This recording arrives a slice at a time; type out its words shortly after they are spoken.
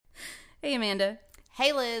Hey, Amanda.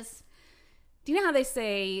 Hey, Liz. Do you know how they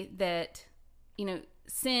say that,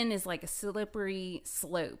 sin is like a slippery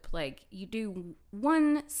slope? Like, you do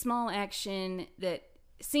one small action that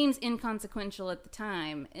seems inconsequential at the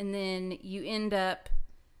time, and then you end up,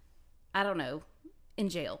 I don't know, in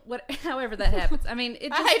jail. However that happens. I mean,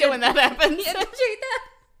 I hate it when that happens. Yeah, don't you hate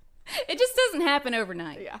that? It just doesn't happen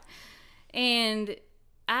overnight. Yeah. And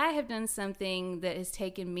I have done something that has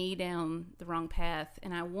taken me down the wrong path,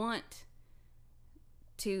 and I want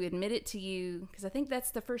to admit it to you, because I think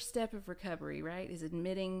that's the first step of recovery, right? Is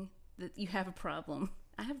admitting that you have a problem.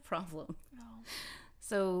 I have a problem. Oh.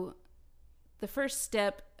 So the first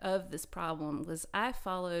step of this problem was I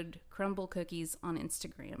followed Crumble Cookies on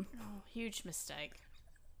Instagram. Oh, huge mistake.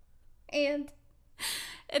 And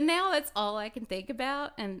now that's all I can think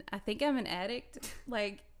about, and I think I'm an addict.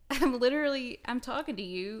 Like, I'm talking to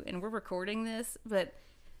you, and we're recording this, but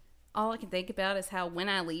all I can think about is how when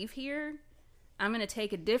I leave here, I'm going to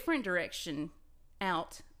take a different direction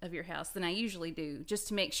out of your house than I usually do, just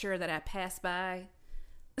to make sure that I pass by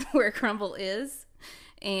where Crumble is.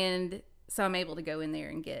 And so I'm able to go in there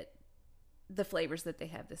and get the flavors that they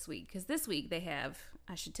have this week. Because this week they have,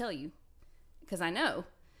 I should tell you, because I know,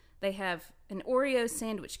 they have an Oreo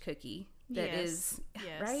sandwich cookie that is,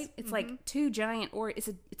 right? It's like two giant Oreo. It's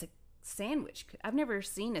a sandwich. I've never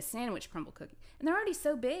seen a sandwich crumble cookie. And they're already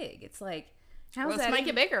so big. It's like, how's that? Let's make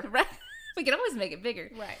it bigger. Right? We can always make it bigger.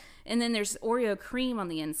 Right. And then there's Oreo cream on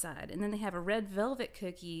the inside. And then they have a red velvet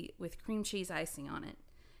cookie with cream cheese icing on it.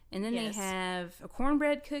 And then they have a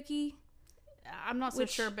cornbread cookie. I'm not so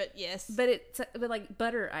sure, but yes. But it's like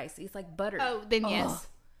butter icy. It's like butter. Oh, then yes.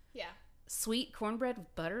 Yeah. Sweet cornbread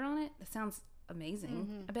with butter on it? That sounds amazing.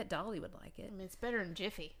 Mm-hmm. I bet Dolly would like it. I mean, it's better than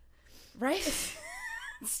Jiffy. Right?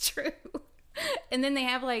 It's true. And then they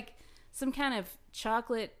have like some kind of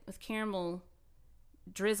chocolate with caramel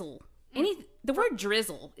drizzle. The word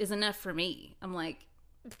drizzle is enough for me. I'm like,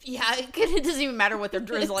 yeah, it doesn't even matter what they're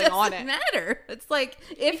drizzling on it. It doesn't matter. It's like,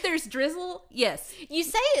 if there's drizzle, yes. You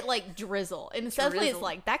say it like drizzle, and suddenly it's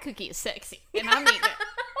like, that cookie is sexy, and I'm eating it.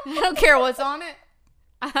 I don't care what's on it.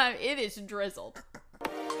 It is drizzled.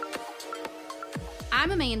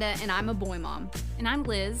 I'm Amanda, and I'm a boy mom. And I'm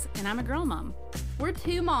Liz, and I'm a girl mom. We're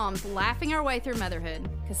two moms laughing our way through motherhood.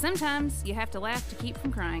 Because sometimes you have to laugh to keep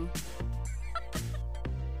from crying.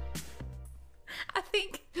 I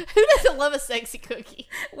think, who doesn't love a sexy cookie?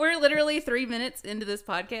 We're literally 3 minutes into this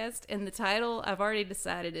podcast, and the title I've already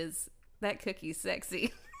decided is That Cookie's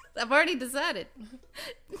Sexy. I've already decided.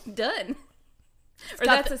 Done. Or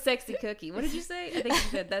that's a sexy cookie. What did you say? I think you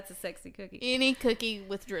said that's a sexy cookie. Any cookie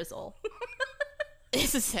with drizzle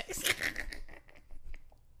is a sexy.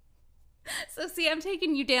 So see, I'm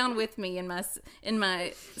taking you down with me in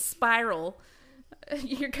my spiral.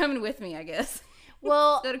 You're coming with me, I guess.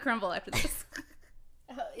 Well, go to Crumble after this.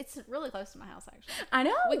 It's really close to my house, actually. I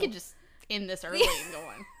know. We could just end this early and go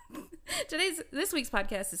on. This week's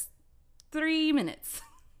podcast is 3 minutes.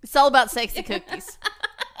 It's all about sexy cookies.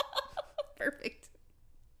 Perfect.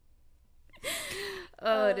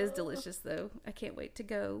 Oh, it is delicious, though. I can't wait to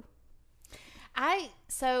go. I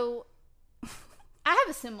have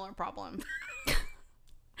a similar problem.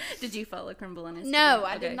 Did you follow Crumble on Instagram? No,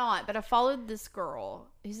 I did not. But I followed this girl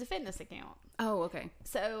who's a fitness account. Oh, okay.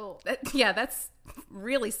 So that's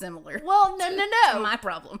really similar. Well, no. To my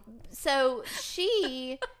problem. So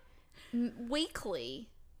she weekly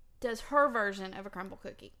does her version of a crumble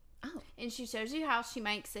cookie. Oh. And she shows you how she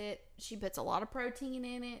makes it. She puts a lot of protein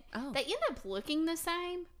in it. Oh. They end up looking the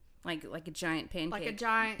same. Like a giant pancake. Like a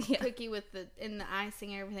giant cookie with the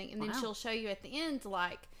icing and everything. And then she'll show you at the end,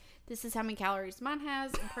 like, this is how many calories mine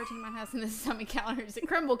has and protein mine has, and this is how many calories a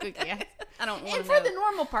crumble cookie has. I don't want to And for the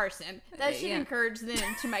normal person, that should encourage them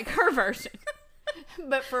to make her version.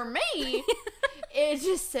 But for me, it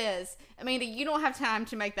just says, Amanda, you don't have time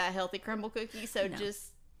to make that healthy crumble cookie, so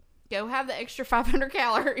just go have the extra 500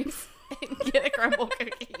 calories and get a crumble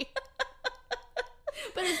cookie.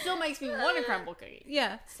 But it still makes me want a crumble cookie.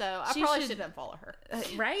 Yeah. So I probably should unfollow her.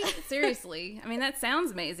 Right? Seriously. I mean, that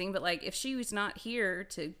sounds amazing, but like, if she was not here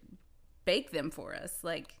to bake them for us,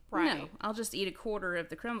 like, no, I'll just eat a quarter of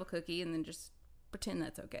the crumble cookie and then just pretend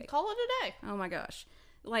that's okay. Call it a day. Oh my gosh.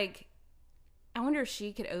 Like, I wonder if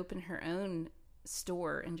she could open her own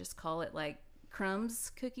store and just call it like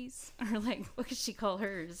Crumbs Cookies, or like, what could she call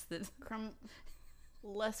hers?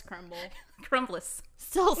 Less crumble. Crumbless.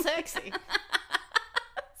 Still sexy.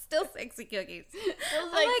 Still sexy cookies. Still sexy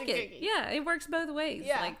I like it. cookies. Yeah, it works both ways.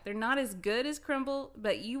 Yeah. Like, they're not as good as crumble,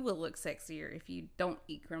 but you will look sexier if you don't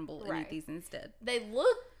eat crumble and eat these instead. It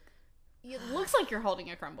looks like you're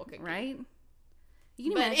holding a crumble cookie. Right?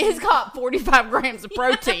 You can but imagine. it's got 45 grams of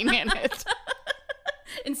protein in it.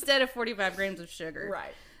 Instead of 45 grams of sugar.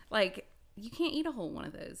 Right. Like, you can't eat a whole one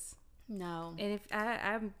of those. No. And if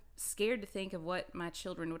I'm scared to think of what my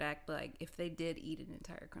children would act like if they did eat an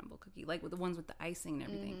entire crumble cookie, like with the ones with the icing and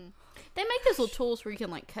everything. Mm-hmm. They make those little tools where you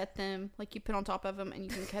can like cut them, like you put on top of them and you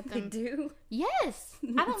can cut them. They do? Yes. I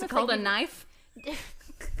don't know. It's if called they a do- knife?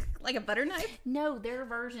 Like a butter knife? No, their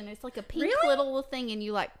version. It's like a pink Really? little thing, and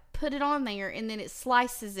you like put it on there, and then it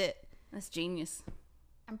slices it. That's genius.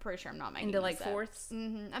 I'm pretty sure I'm not making Into this like up. fourths?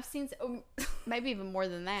 I've seen maybe even more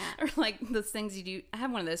than that. Or like those things you do. I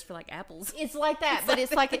have one of those for like apples. It's like that, but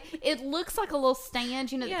it's like it looks like a little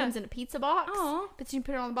stand, you know, that Yeah. comes in a pizza box. Aw. But you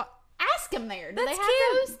put it on the box. Ask them there. Do they That's have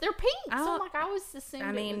cute. those? They're pink. So I'll- I'm like, I always assumed.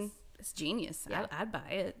 I mean, it was, it's genius. Yeah. I'd buy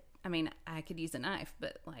it. I mean, I could use a knife,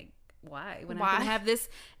 but like, why? When I Why? can have this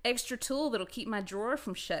extra tool that'll keep my drawer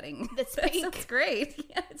from shutting. That's That pink. sounds great.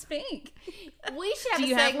 Yeah, it's pink. we should have. Do a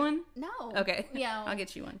you have segment- one? No. Okay. Yeah, I'll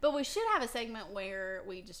get you one. But we should have a segment where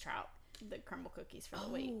we just try out the crumble cookies for the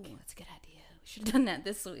week. Oh, that's a good idea. We should have done that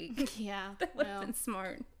this week. Yeah, That would have well, been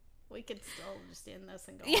smart. we could still just end this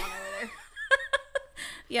and go on over there.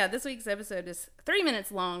 Yeah, this week's episode is 3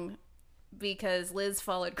 minutes long because Liz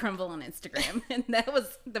followed Crumble on Instagram. And that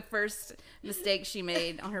was the first mistake she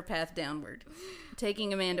made on her path downward.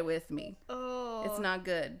 Taking Amanda with me. Oh, It's not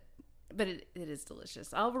good, but it is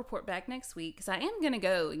delicious. I'll report back next week because I am going to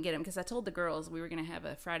go and get them because I told the girls we were going to have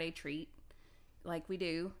a Friday treat like we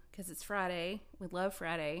do because it's Friday. We love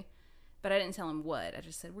Friday. But I didn't tell them what. I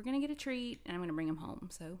just said, we're going to get a treat, and I'm going to bring them home.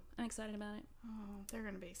 So I'm excited about it. Oh, they're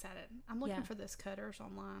gonna be excited. I'm looking Yeah. for those cutters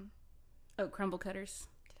online. Oh, crumble cutters.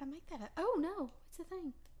 Did I make that up? Oh no, it's a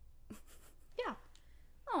thing. Yeah,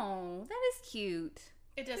 Oh, that is cute.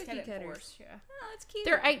 it does Cookie cut it for cutters. us. Yeah, Oh, that's cute.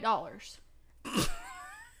 they're $8.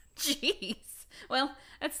 Jeez. Well,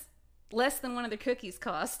 that's less than one of the cookies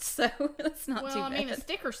cost, so that's not well, too I bad. mean, a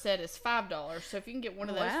sticker set is $5, so if you can get one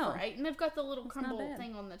of those Wow. for $8, and they've got the little not crumble bad.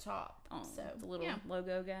 thing on the top. Oh, So the little yeah.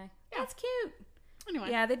 logo guy. Yeah. That's cute. Anyway,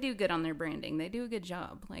 Yeah, they do good on their branding. They do a good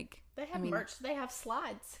job. Like they have I mean, merch. They have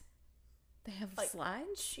slides, They have like-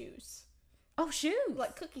 slides. shoes, Oh, shoes.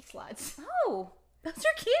 like cookie slides. Oh, those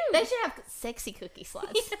are cute. They should have sexy cookie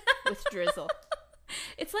slides with drizzle.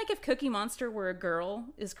 It's like if Cookie Monster were a girl,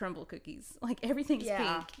 is Crumble Cookies. Like everything's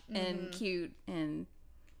Yeah. pink and cute and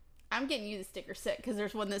I'm getting you the sticker set because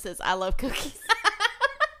there's one that says "I love cookies."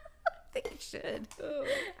 I think you should.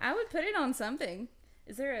 I would put it on something.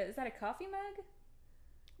 Is that a coffee mug?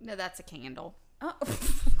 No, that's a candle. Oh,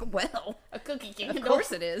 well, A cookie candle. of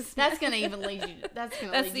course it is. That's gonna even lead you. That's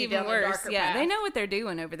gonna That's lead you even down a worse. darker Yeah, path. they know what they're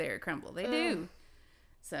doing over there at Crumble. They do. Ugh.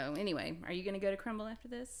 So anyway, are you going to go to Crumble after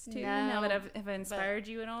this too? No, Now that I've inspired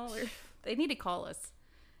you at all, or they need to call us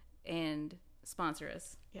and sponsor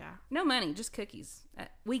us. Yeah, No money, just cookies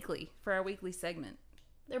weekly for our weekly segment.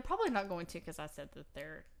 they're probably not going to because I said that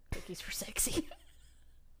their cookies were sexy.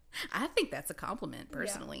 I think that's a compliment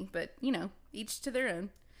personally, but you know, each to their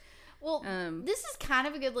own. Well, Um, this is kind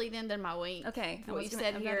of a good lead into my week. Okay, What you I've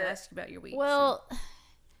said got here. to ask you about your week. Well,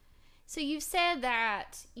 so you've said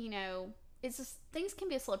that it's just, things can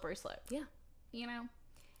be a slippery slope. Yeah.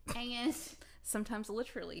 And sometimes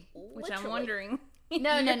literally, which I'm Literally. wondering.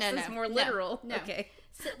 No, Yours no, is no, more no, literal. no. Okay.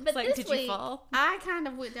 So, but like, this did week, you fall? I kind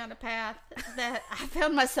of went down a path that I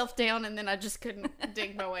found myself down, and then I just couldn't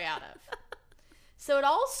dig my way out of. So it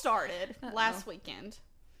all started last weekend.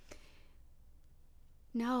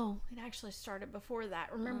 No, it actually started before that.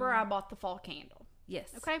 Remember, I bought the fall candle. Yes.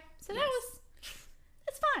 Okay, so Yes.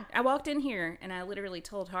 that's fine. I walked in here and I literally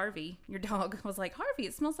told Harvey, your dog, I was like, Harvey,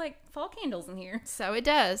 it smells like fall candles in here. So it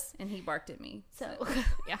does. And he barked at me. So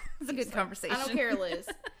yeah, It's a good conversation. I don't care, Liz.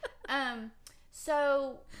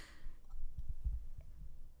 So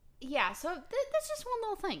yeah, so that's just one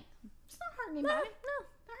little thing. It's not hurting anybody. No. Not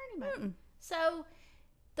hurting anybody. Mm-mm. So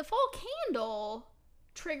the fall candle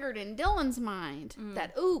triggered in Dylan's mind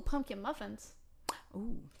that pumpkin muffins.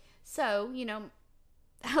 Ooh. So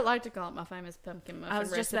I like to call it my famous pumpkin muffin I was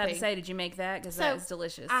just recipe. about to say, did you make that? Because So, that is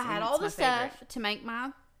delicious. I and had it's all the my stuff favorite. to make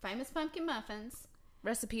my famous pumpkin muffins.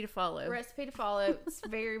 Recipe to follow. Recipe to follow. It's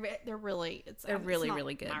very. They're really. They're really, not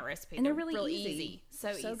really good. My recipe, And they're really easy. So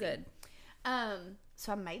easy. good.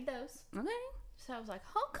 So I made those. Okay. So I was like,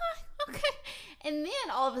 okay. And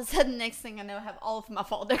then all of a sudden, next thing I know, I have all of my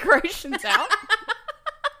fall decorations out.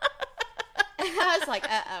 And I was like,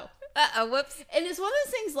 uh-oh. Whoops. And it's one of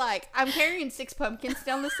those things like, I'm carrying 6 pumpkins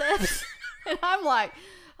down the steps. And I'm like,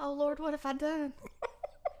 oh, Lord, what have I done?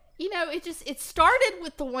 It started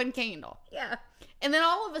with the one candle. Yeah. And then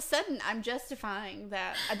all of a sudden, I'm justifying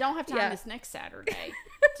that I don't have time Yeah. this next Saturday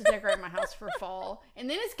to decorate my house for fall. And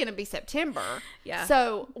then it's going to be September. Yeah.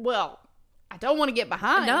 So, well, I don't want to get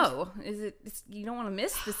behind. No. You don't want to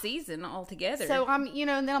miss the season altogether. So I'm,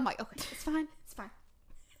 and then I'm like, okay, it's fine.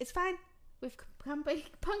 It's fine. We've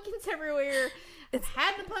pumpkins everywhere. I've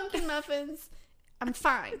had the pumpkin muffins. I'm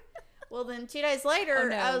fine. Well, then 2 days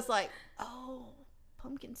later, I was like,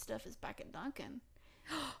 pumpkin stuff is back at Dunkin'.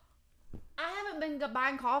 I haven't been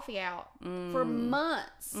buying coffee out for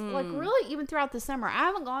months. Like, really, even throughout the summer.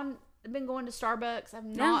 I haven't been going to Starbucks. I've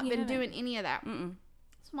not been doing any of that. So I'm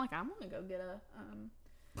like, I'm going to go get a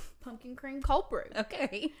pumpkin cream cold brew.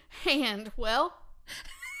 Okay. And, well,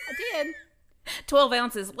 I did. 12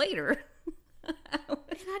 ounces later. And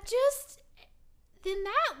then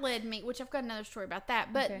that led me, which I've got another story about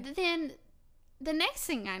that. But then the next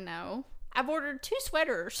thing I know, I've ordered 2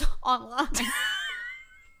 sweaters online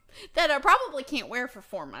that I probably can't wear for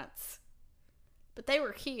 4 months. But they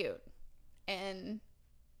were cute. And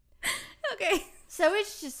okay. So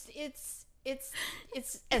it's just, it's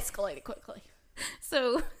escalated quickly.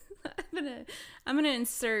 So I'm gonna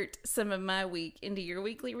insert some of my week into your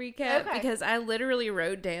weekly recap because I literally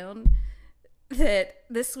wrote down that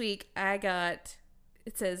this week I got,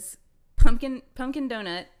 it says pumpkin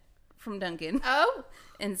donut from Dunkin'. Oh,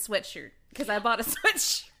 and sweatshirt because I bought a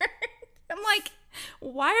sweatshirt. I'm like,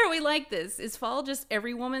 why are we like this? Is fall just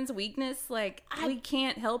every woman's weakness? Like, we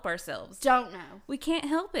can't help ourselves. Don't know. We can't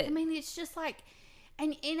help it. I mean, it's just like,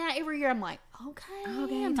 and every year I'm like, okay,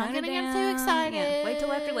 I'm not gonna get too excited. Yeah, wait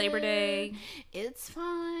till after Labor Day. It's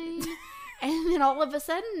fine. And then all of a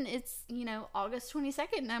sudden, it's August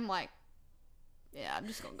 22nd, and I'm like, yeah, I'm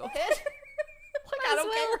just gonna go ahead.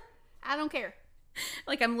 Like, I don't care.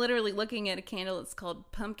 Like, I'm literally looking at a candle. It's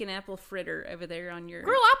called Pumpkin Apple Fritter over there on your...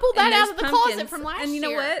 Girl, I pulled that out of the closet from last year. And you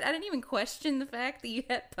know what? I didn't even question the fact that you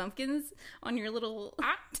had pumpkins on your little...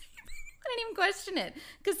 I didn't even question it.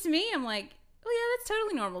 Because to me, I'm like, oh yeah, that's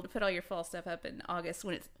totally normal to put all your fall stuff up in August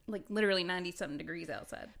when it's like literally 90-something degrees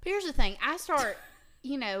outside. But here's the thing. I start...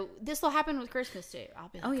 this will happen with Christmas too. I'll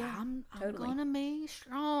be like, I'm gonna be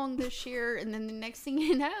strong this year, and then the next thing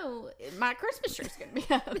you know, my Christmas tree's gonna be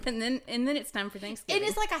up, and then it's time for Thanksgiving. And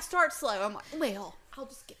it's like I start slow. I'm like, well, I'll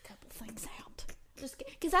just get a couple things out,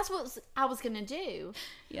 because that's what I was gonna do.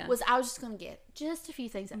 Yeah, I was just gonna get just a few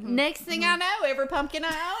things out. Next thing I know, every pumpkin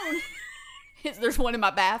I own, there's one in my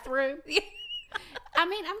bathroom. Yeah. I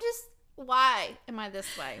mean, why am I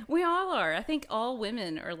this way? We all are. I think all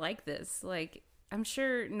women are like this. Like, I'm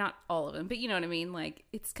sure not all of them, but you know what I mean? Like,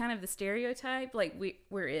 it's kind of the stereotype. Like,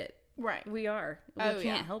 we're it. Right. We are. We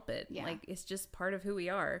can't help it. Yeah. Like, it's just part of who we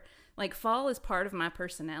are. Like, fall is part of my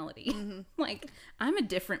personality. Like, I'm a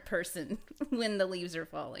different person when the leaves are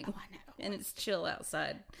falling. Oh, I know. And it's chill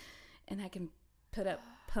outside. And I can put up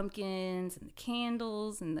pumpkins and the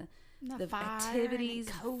candles and the activities.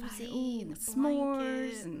 And cozy. And the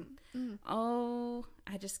s'mores. And,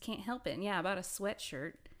 I just can't help it. And yeah, I bought a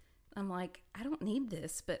sweatshirt. I'm like, I don't need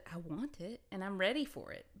this, but I want it, and I'm ready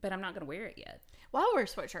for it, but I'm not going to wear it yet. Well, I wear a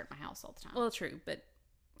sweatshirt in my house all the time. Well, true, but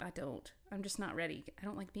I don't. I'm just not ready. I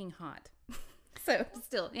don't like being hot. So,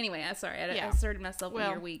 still, anyway, I'm sorry. I asserted myself in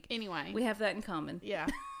your week. Anyway. We have that in common. Yeah.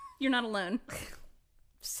 You're not alone.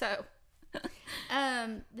 So,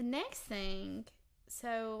 the next thing,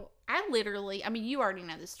 I literally, you already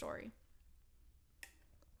know this story.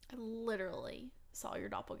 I literally saw your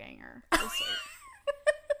doppelganger this week.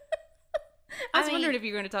 I was wondering if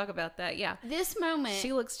you were going to talk about that. Yeah. This moment.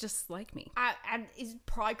 She looks just like me. It's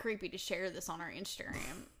probably creepy to share this on our Instagram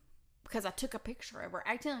because I took a picture of her,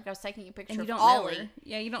 acting like I was taking a picture of Ollie.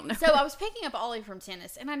 Yeah, you don't know. So I was picking up Ollie from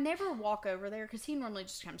tennis, and I never walk over there because he normally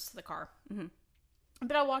just comes to the car. Mm-hmm.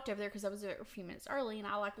 But I walked over there because I was there a few minutes early, and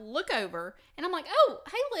I look over, and I'm like, oh,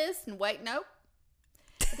 hey, Liz. And wait, nope.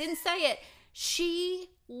 I didn't say it. She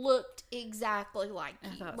looked exactly like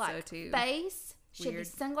you. I thought so too. Face. She had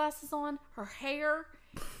these sunglasses on, her hair.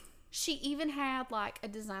 She even had a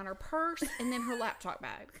designer purse and then her laptop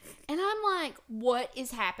bag. And I'm like, what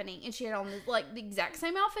is happening? And she had on the exact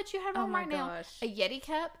same outfit you have on right now. A Yeti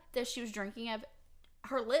cup that she was drinking of.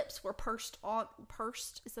 Her lips were pursed.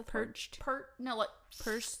 Is that perched?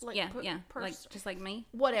 Pursed. Yeah. Pursed. Just like me.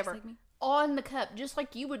 Whatever. Like me. On the cup, just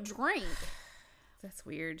like you would drink. That's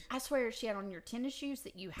weird. I swear she had on your tennis shoes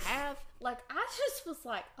that you have. I just was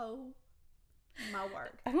like, oh. My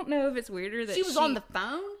word. I don't know if it's weirder that she was on the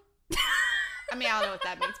phone. I don't know what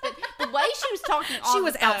that means, but the way she was talking on she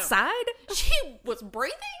was the phone, outside. She was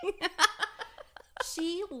breathing.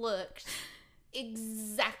 She looked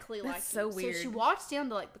exactly like so you. weird. So she walked down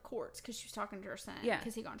to the courts because she was talking to her son. Yeah,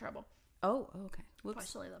 because he got in trouble. Oh, okay. Whoops. I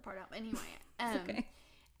should leave that part out. Anyway, okay.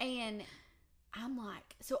 And I'm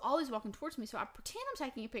like, so Ollie's walking towards me, so I pretend I'm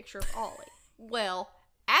taking a picture of Ollie. Well,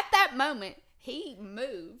 at that moment, he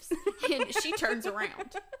moves and she turns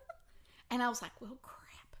around. And I was like, well, crap.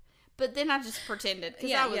 But then I just pretended.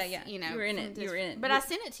 Because I was, you know. You were in it. But I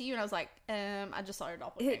sent it to you and I was like, I just saw your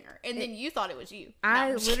doppelganger. And then you thought it was you.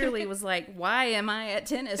 I literally was like, why am I at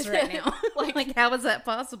tennis right now? like, how is that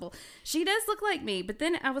possible? She does look like me. But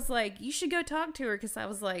then I was like, you should go talk to her. Because I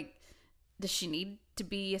was like, does she need to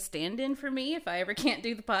be a stand-in for me if I ever can't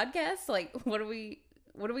do the podcast? Like, what are we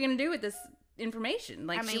going to do with this information?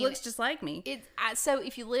 Like, I mean, she looks just like me. So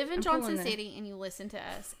if you live in Johnson City and you listen to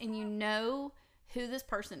us and you know who this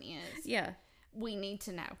person is, we need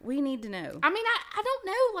to know. We need to know. I mean, I don't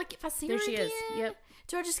know, like, if I see her she again, is. Yep.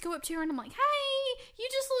 do I just go up to her and I'm like, hey, you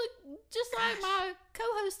just look just like my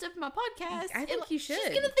co-host of my podcast? I think you should. She's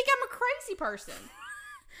gonna think I'm a crazy person.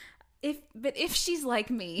 If she's like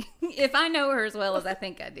me, if I know her as well as I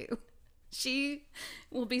think I do, she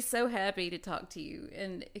will be so happy to talk to you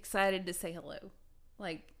and excited to say hello.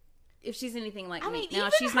 Like, if she's anything like me. Now,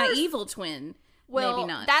 if she's my evil twin, maybe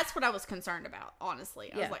not. That's what I was concerned about,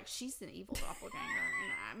 honestly. I was like, she's an evil doppelganger.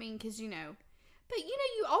 And I mean, because, you know, but, you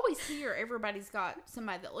know, you always hear everybody's got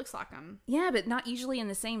somebody that looks like them. Yeah, but not usually in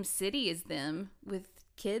the same city as them, with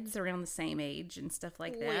kids around the same age and stuff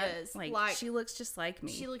like that. Liz, like, she looks just like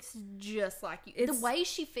me. She looks just like you. The way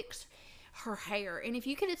she fixed her hair, and if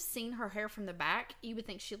you could have seen her hair from the back, you would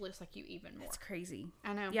think she looks like you even more. It's crazy.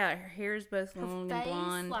 I know. Yeah, her hair is both long and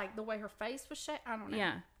blonde. Like the way her face was shaped. I don't know.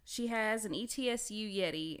 Yeah, she has an ETSU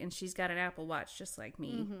Yeti, and she's got an Apple Watch just like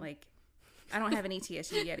me. Mm-hmm. Like, I don't have an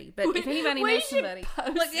ETSU Yeti, but if anybody knows somebody,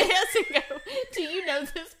 look, yes, and go, do you know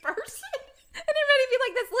this person? And everybody be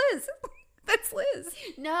like, "That's Liz." That's Liz.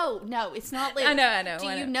 No, it's not Liz. I know. Do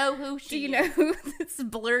you know who she is? Do you know who this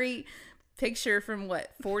blurry picture from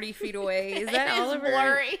 40 feet away? Is that Oliver?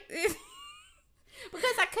 Blurry.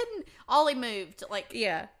 Because I couldn't. Ollie moved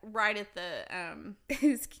right at the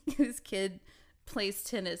his kid plays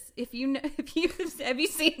tennis. Have you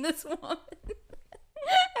seen this woman?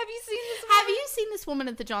 Have you seen this woman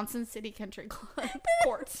at the Johnson City Country Club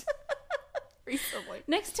courts recently?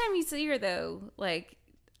 Next time you see her, though,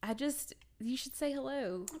 you should say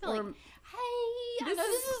hello. Or, like, hey, I know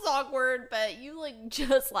this is awkward, but you look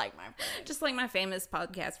just like my friend. Just like my famous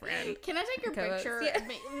podcast friend. Can I take your picture? Yeah.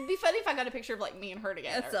 It'd be funny if I got a picture of, like, me and her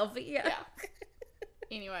together. A selfie, yeah.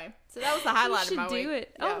 Anyway, so that was the highlight of my week. You should do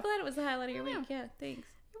it. Yeah. Oh, I'm glad it was the highlight of your week. Yeah, thanks.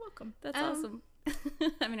 You're welcome. That's awesome.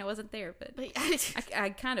 I mean, I wasn't there, but I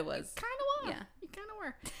kind of was. Kind of was. Yeah. You kind of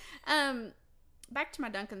were. Back to my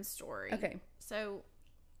Dunkin' story. Okay. So,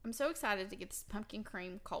 I'm so excited to get this pumpkin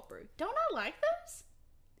cream cold brew. Don't I like those?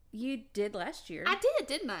 You did last year. I did,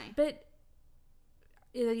 didn't I? But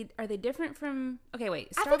are they different from... Okay, wait.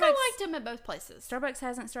 I think I liked them at both places. Starbucks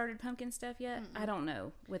hasn't started pumpkin stuff yet? Mm-mm. I don't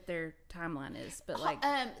know what their timeline is, but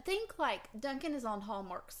think like Dunkin' is on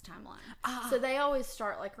Hallmark's timeline. So they always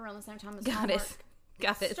start like around the same time as Hallmark.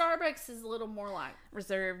 Got it. Starbucks is a little more like...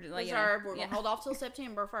 Reserved. We're going to hold off till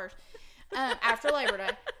September 1st. After Labor Day.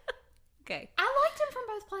 Okay. I liked them from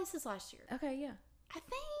both places last year. Okay, yeah. I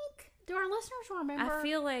think... Do our listeners remember? I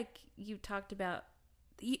feel like you talked about...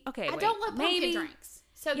 Okay, I don't love pumpkin drinks.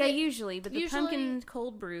 So usually, but the pumpkin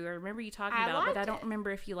cold brew, I remember you talking about, but I don't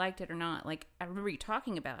remember if you liked it or not. Like, I remember you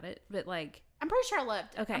talking about it, but like... I'm pretty sure I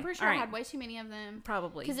loved it. Okay, I'm pretty sure I had way too many of them.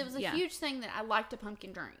 Probably. Because it was a huge thing that I liked a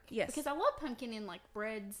pumpkin drink. Yes. Because I love pumpkin in, like,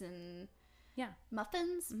 breads and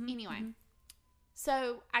muffins. Mm-hmm, anyway. Mm-hmm.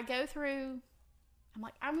 So, I go through... I'm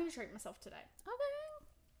like, I'm going to treat myself today. Okay.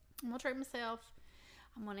 I'm going to treat myself.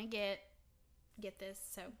 I'm going to get this.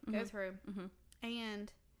 So, go through. Mm-hmm.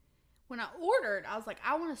 And... when I ordered, I was like,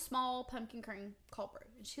 I want a small pumpkin cream cold brew.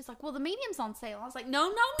 And she was like, well, the medium's on sale. I was like,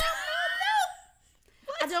 no.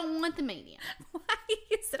 I don't want the medium. Why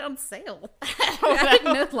is it on sale? I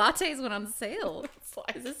didn't know lattes went on sale.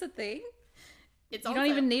 Is this a thing? You don't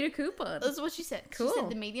even need a coupon. That's what she said. Cool. She said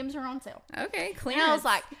the mediums are on sale. Okay, clear. And I was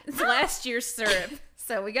like, it's last year's syrup,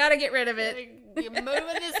 so we got to get rid of it. You're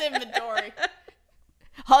moving this inventory.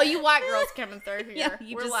 All you white girls coming through here.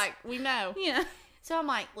 Yeah, we're like, we know. Yeah. So I'm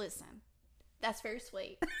like, listen, that's very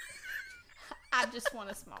sweet. I just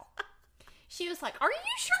want a small. She was like, are you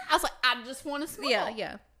sure? I was like, I just want a small.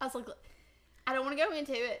 Yeah. I was like, look, I don't want to go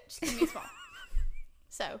into it. Just give me a small.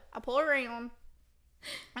 So I pull around,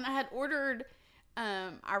 and I had ordered,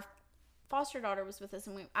 our foster daughter was with us,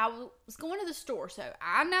 and I was going to the store, so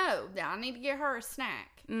I know that I need to get her a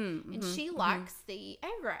snack. Mm-hmm, and she likes the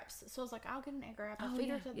egg wraps. So I was like, I'll get an egg wrap. I'll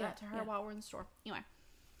feed that to her while we're in the store. Anyway.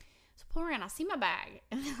 So I pull around, I see my bag,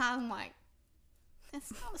 and I'm like,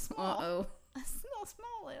 that's not a small. Uh-oh. That's not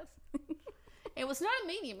small, Liz. It was not a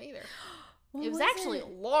medium either. It was actually a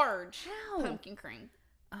large How? pumpkin cream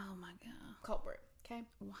Oh my god. cold brew. Okay.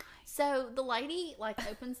 Why? So the lady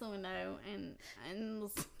opens the window and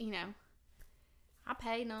you know, I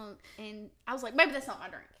paid and I was like, maybe that's not my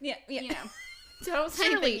drink. Yeah. You know. So I don't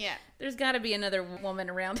say anything yet. There's got to be another woman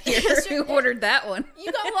around here who ordered that one.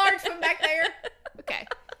 You got large from back there? Okay.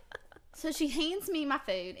 So she hands me my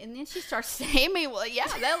food, and then she starts saying me, well, yeah,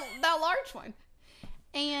 that large one.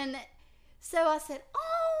 And so I said,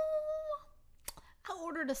 oh, I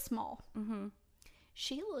ordered a small. Mm-hmm.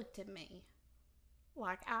 She looked at me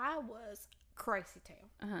like I was crazy town.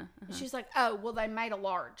 Uh-huh, uh-huh. She's like, oh, well, they made a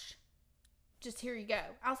large. Just here you go.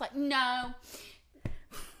 I was like, no.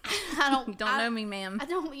 You don't know me, ma'am.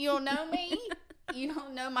 You don't know me. You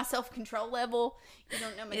don't know my self-control level. You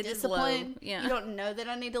don't know my discipline. Yeah. You don't know that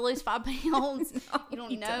I need to lose 5 pounds. No, you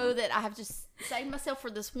don't know that I have to save myself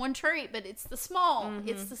for this one treat, but it's the small. Mm-hmm,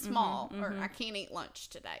 It's the small. Or I can't eat lunch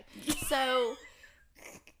today. So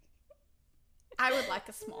I would like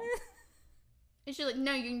a small. And she's like,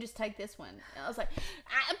 no, you can just take this one. And I was like,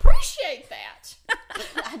 I appreciate that.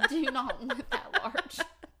 I do not want that large.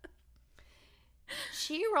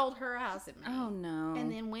 She rolled her eyes at me. Oh, no.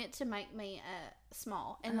 And then went to make me a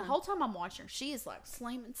small. And the whole time I'm watching her, she is like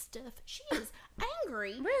slamming stuff. She is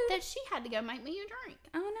angry that she had to go make me a drink.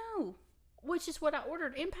 Oh, no. Which is what I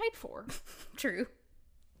ordered and paid for. True.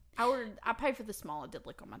 I paid for the small. It did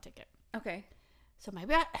look on my ticket. Okay. So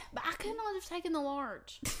maybe but I could not have taken the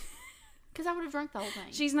large. Because I would have drunk the whole thing.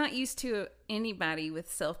 She's not used to anybody with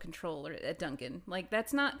self-control at Dunkin'. Like,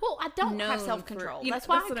 that's not. Well, I don't have known self-control. for- That's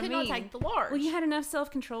why I what could not take the large. Well, you had enough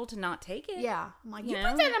self-control to not take it. Yeah. I'm like, you You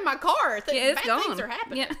put know? that in my car. Yeah, it's bad gone. things are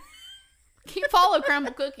happening. Yeah. You follow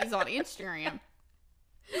Crumble Cookies on Instagram.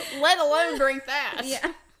 Let alone drink that.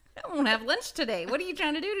 Yeah. I won't have lunch today. What are you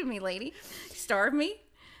trying to do to me, lady? Starve me?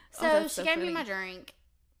 So that's she so gave me funny. my drink,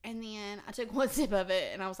 and then I took one sip of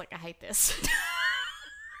it, and I was like, I hate this.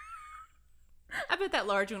 I bet that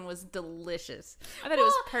large one was delicious. I bet it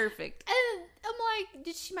was perfect. And I'm like,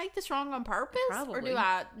 did she make this wrong on purpose? Or Probably. do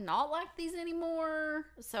I not like these anymore?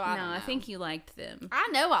 So I don't know. I think you liked them. I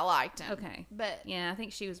know I liked them. Okay. But Yeah, I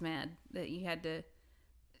think she was mad that you had to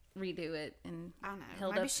redo it and I don't know.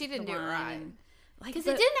 held Maybe up she didn't the do it line right. and- like, Because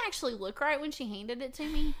but it didn't actually look right when she handed it to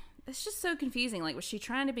me. It's just so confusing. Like, was she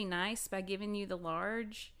trying to be nice by giving you the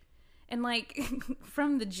large? And like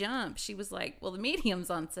from the jump, she was like, "Well, the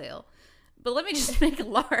medium's on sale, but let me just make a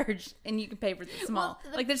large, and you can pay for the small."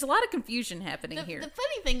 Well, like, there's a lot of confusion happening The here.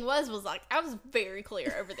 funny thing was like, I was very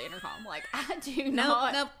clear over the intercom. Like, I do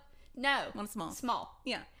Nope. No. Want a small. Small.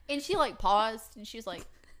 Yeah. And she like paused and she was like,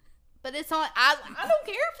 but it's on, I don't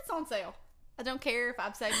care if it's on sale. I don't care if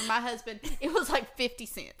I'm saving my husband. It was like 50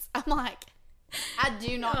 cents. I'm like, I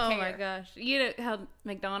do not care. Oh my gosh. You know how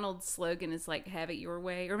McDonald's slogan is like, have it your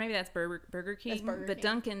way? Or maybe that's Burger King. That's Burger but King.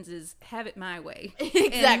 Dunkin's is have it my way.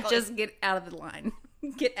 Exactly. And just get out of the line.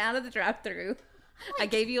 Get out of the drive-thru. I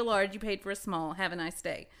gave you a large, you paid for a small. Have a nice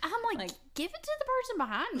day. I'm like, give it to the person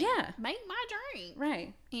behind me. Yeah. Make my drink.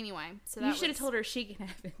 Right. Anyway, so You should have told her she can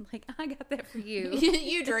have it. Like, I got that for you.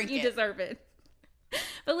 you drink You it. deserve it.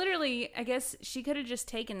 But literally, I guess she could have just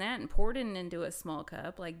taken that and poured it into a small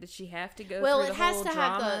cup. Like, did she have to go Well, through it the has whole to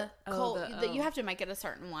drama? have the cold. Oh. You have to make it a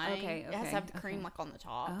certain way. Okay, It has to have the cream okay. like on the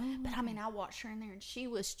top. Oh. But I mean, I watched her in there and she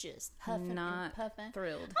was just puffing Not and puffing.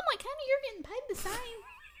 thrilled. I'm like, honey, you're getting paid the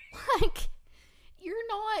same. Like, you're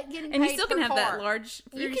not getting And paid you still per can have that car. large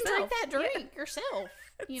for You can yourself. drink that drink Yeah. yourself.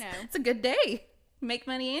 You know. It's a good day. Make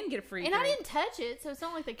money and get a free And drink. I didn't touch it, so it's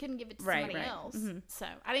not like they couldn't give it to Right, somebody right. else. Mhm. So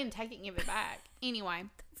I didn't take it and give it back. Anyway,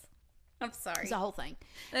 I'm sorry. it's a whole thing.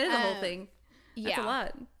 That is a whole thing. That's Yeah, a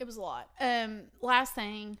lot. it was a lot. Last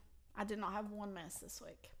thing, I did not have one mess this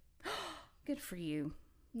week. Good for you.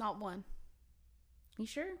 Not one. You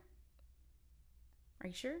sure? Are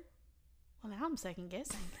you sure? Well, now I'm second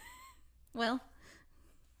guessing. Well,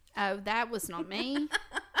 Oh, that was not me.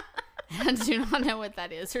 I do not know what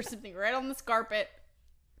that is. There's something red on this carpet.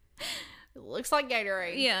 It looks like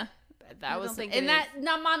Gatorade. yeah. But that I was, don't think and it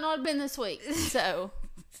that might not have been this week. So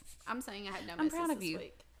I'm saying I had no I'm messes proud of this you.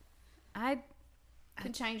 week. I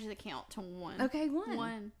Could change the count to one. okay.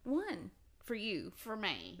 One. One for you, for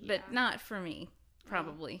me, but yeah. not for me.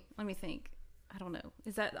 Probably. Let me think. I don't know.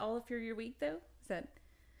 Is that all for your week though? Is that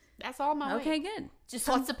That's all my okay? week. Good. Just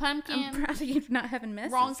lots of pumpkin. I'm proud of you for not having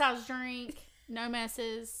messes. Wrong size drink. No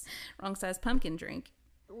messes. Wrong size pumpkin drink.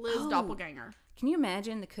 Liz Oh. doppelganger. Can you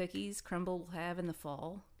imagine the cookies Crumble will have in the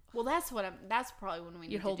fall? Well, that's probably when we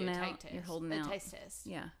need You're to holding do a out. taste test. You're holding a out. taste test.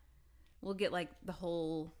 Yeah. We'll get like the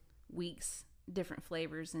whole week's different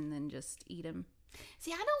flavors and then just eat them.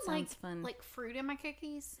 See, I don't Sounds fun. like fruit in my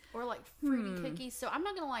cookies or like fruity cookies, so I'm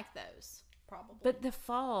not gonna like those probably. But the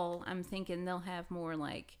fall, I'm thinking they'll have more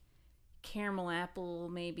like caramel apple,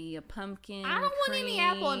 maybe a pumpkin. I don't want any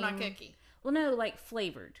apple in my cookie. Well, no, like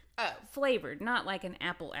flavored. Oh. Flavored, not like an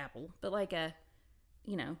apple, but like a,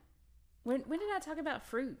 when did I talk about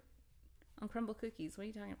fruit on crumble cookies? What are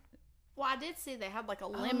you talking about? Well, I did see they had like a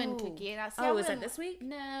lemon cookie. And I said, was that this week?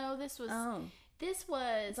 No, this was... Oh. This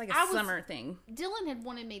was... It's like a summer thing. Dylan had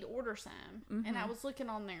wanted me to order some, and I was looking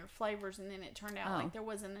on their flavors, and then it turned out like there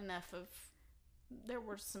wasn't enough of... There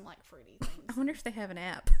were some like fruity things. I wonder if they have an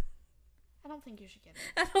app. I don't think you should get it.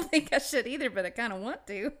 I don't think I should either, but I kind of want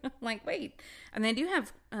to. I'm like, wait. And they do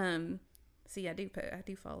have... See, I do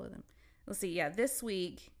follow them. Let's see. Yeah, this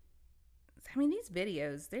week... I mean, these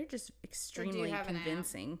videos, they're just extremely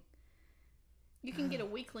convincing. You can get a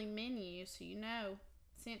weekly menu, so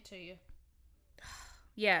sent to you.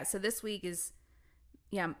 Yeah, so this week is,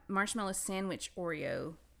 marshmallow sandwich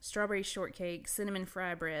Oreo, strawberry shortcake, cinnamon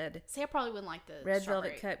fry bread. See, I probably wouldn't like the red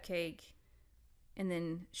velvet cupcake, and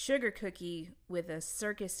then sugar cookie with a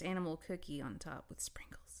circus animal cookie on top with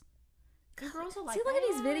sprinkles. Girls are like, see, look at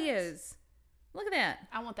these videos. Look at that.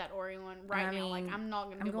 I want that Oreo one now. Like, I'm not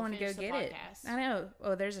going to be able to finish the podcast. It. I know.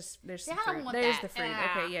 Oh, there's some fruit. There's the fruit.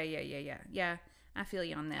 Okay, yeah. I feel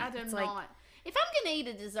you on that. I do not. If I'm going to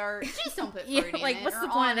eat a dessert, just don't put fruit in it. Like, what's the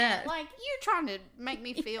point of that? Like, you're trying to make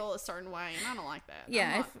me feel a certain way, and I don't like that.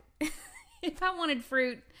 Yeah, if I wanted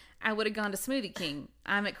fruit, I would have gone to Smoothie King.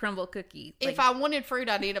 I'm at Crumble Cookie. If I wanted fruit,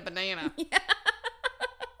 I'd eat a banana. Yeah.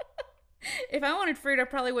 If I wanted fruit, I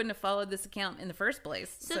probably wouldn't have followed this account in the first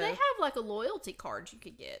place. So they have like a loyalty card you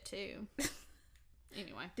could get too.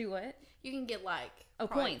 Anyway, do what? You can get like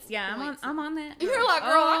points. Yeah, I'm on that. You're like,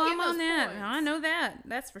 girl, I'm on that. Points. I know that.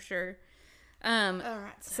 That's for sure. All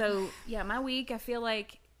right. So yeah, my week, I feel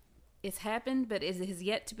like it's happened, but it has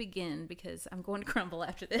yet to begin because I'm going to Crumble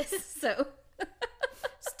after this. So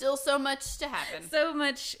still so much to happen. So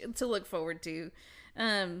much to look forward to.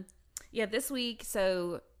 Yeah, this week.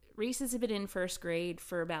 So Reese's have been in first grade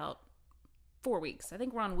for about 4 weeks. I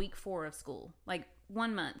think we're on week 4 of school. Like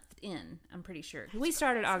 1 month in, I'm pretty sure. We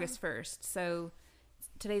started August 1st, so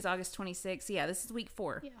today's August 26th. Yeah, this is week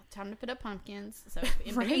 4. Yeah, time to put up pumpkins. So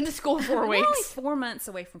in the school 4 weeks. We're only 4 months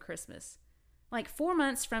away from Christmas. Like 4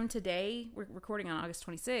 months from today, we're recording on August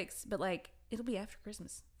 26th, but like it'll be after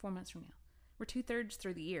Christmas 4 months from now. We're 2/3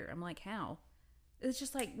 through the year. I'm like, how? It's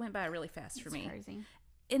just like went by really fast for me. Crazy.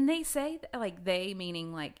 And they say that, like, they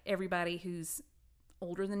meaning like everybody who's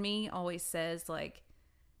older than me always says like,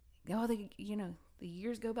 oh, the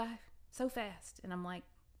years go by so fast, and I'm like,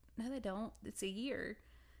 no, they don't. It's a year,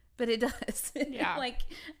 but it does. Yeah. Like,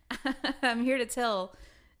 I'm here to tell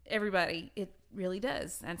everybody it really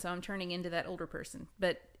does, and so I'm turning into that older person.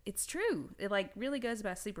 But it's true. It like really goes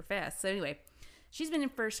by super fast. So anyway, she's been in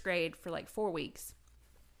first grade for like 4 weeks,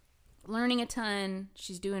 learning a ton.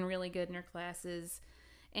 She's doing really good in her classes.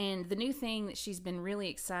 And the new thing that she's been really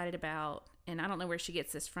excited about, and I don't know where she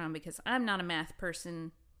gets this from because I'm not a math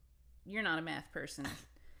person. You're not a math person.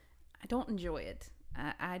 I don't enjoy it.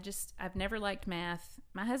 I've never liked math.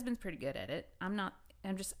 My husband's pretty good at it.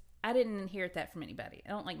 I didn't inherit that from anybody.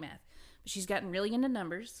 I don't like math. But she's gotten really into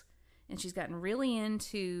numbers, and she's gotten really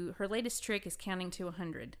into, her latest trick is counting to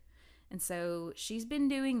 100. And so she's been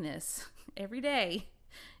doing this every day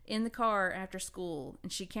in the car after school,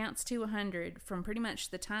 and she counts to 100 from pretty much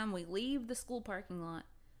the time we leave the school parking lot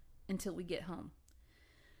until we get home.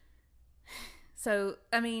 So,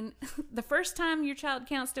 I mean, the first time your child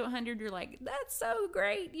counts to 100, you're like, that's so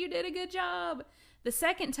great, you did a good job. The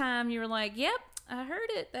second time, you're like, yep, I heard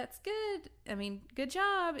it, that's good. I mean, good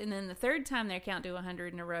job. And then the third time they count to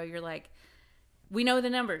 100 in a row, you're like, we know the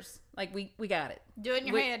numbers. Like, we got it. Do it in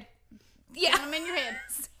your head. Yeah. Put them in your head.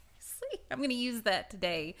 I'm going to use that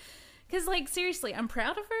today. Because, like, seriously, I'm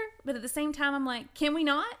proud of her. But at the same time, I'm like, can we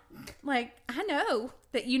not? Like, I know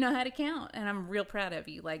that you know how to count. And I'm real proud of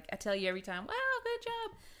you. Like, I tell you every time, wow, good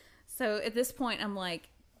job. So at this point, I'm like,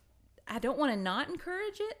 I don't want to not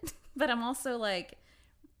encourage it. But I'm also, like,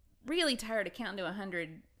 really tired of counting to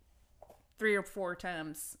 100 3 or 4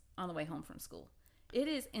 times on the way home from school. It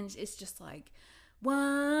is, and it's just like,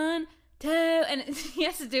 1, 2, and he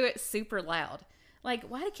has to do it super loud. Like,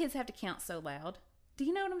 why do kids have to count so loud? Do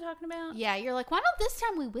you know what I'm talking about? Yeah, you're like, why don't this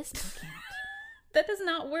time we whisper count? That does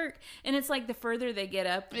not work. And it's like the further they get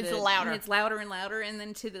up, it's louder. It's louder and louder, and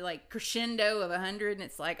then to the like crescendo of 100, and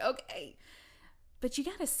it's like, okay. But you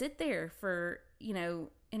got to sit there for, and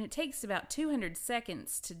it takes about 200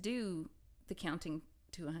 seconds to do the counting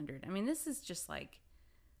to 100. I mean, this is just like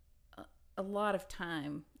a lot of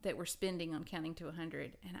time that we're spending on counting to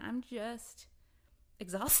 100, and I'm just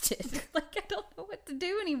exhausted. Like, I don't know what to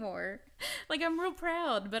do anymore. Like, I'm real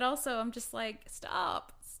proud, but also I'm just like,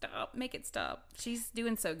 stop, make it stop. She's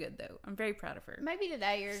doing so good, though. I'm very proud of her. Maybe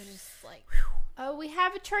today you're just like, oh, we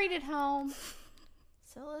have a treat at home,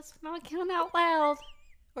 so let's not count out loud,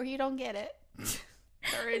 or you don't get it.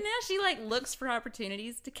 And now she, like, looks for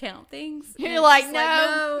opportunities to count things. You're like,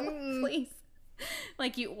 no, please.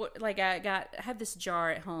 Like, I have this jar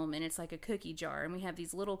at home, and it's like a cookie jar, and we have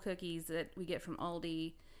these little cookies that we get from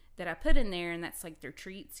Aldi that I put in there, and that's like their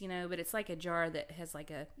treats, but it's like a jar that has like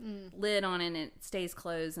a lid on it, and it stays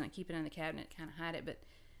closed, and I keep it in the cabinet to kind of hide it. But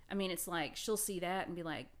I mean, it's like she'll see that and be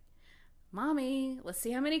like, Mommy, let's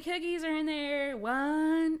see how many cookies are in there.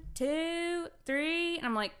 1, 2, 3. And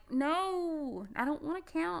I'm like, no, I don't want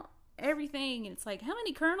to count everything. And it's like, how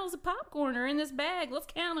many kernels of popcorn are in this bag? Let's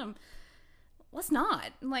count them. Let's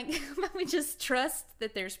not. Like, let me just trust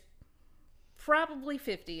that there's probably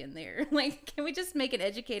 50 in there. Like, can we just make an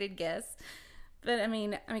educated guess? But I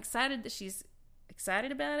mean, I'm excited that she's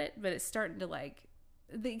excited about it, but it's starting to, like,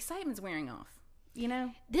 the excitement's wearing off,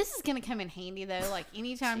 This is going to come in handy, though. Like,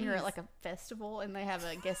 anytime you're at, like, a festival and they have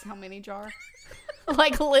a guess how many jar.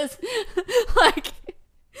 Like, Liz, like...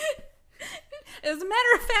 As a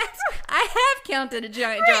matter of fact, I have counted a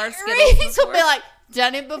giant jar of Skittles Reese will before. be like,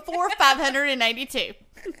 done it before, 582.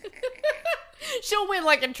 She'll win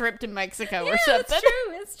like a trip to Mexico or something.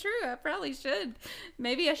 It's true. I probably should.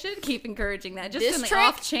 Maybe I should keep encouraging that, just This in the trick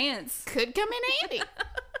off chance. Could come in handy.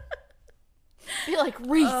 Be like,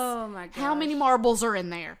 Reese, oh my gosh, how many marbles are in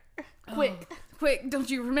there? Quick, don't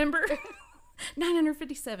you remember?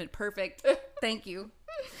 957. Perfect. Thank you.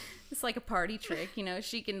 It's like a party trick,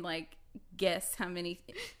 she can, like, guess how many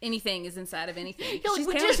anything is inside of anything. You're like,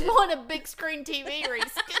 we just want a big screen TV,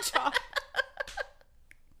 Reese. Good job.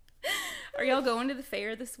 Are y'all going to the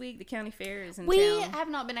fair this week? The county fair is in We town. have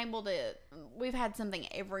not been able to. We've had something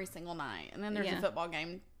every single night, and then there's a football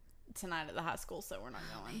game tonight at the high school, so we're not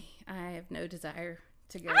going. I have no desire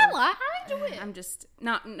to go. I enjoy it. I'm just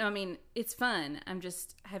not. I mean, it's fun. I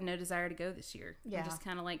have no desire to go this year. Yeah. I'm just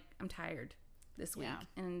kind of like, I'm tired this week,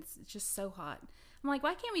 and it's just so hot. I'm like,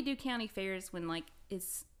 why can't we do county fairs when, like,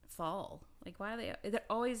 it's fall? Like, why are they're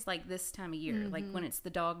always like this time of year, like when it's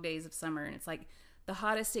the dog days of summer, and it's like the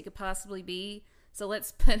hottest it could possibly be. So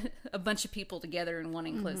let's put a bunch of people together in one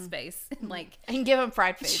enclosed space, and give them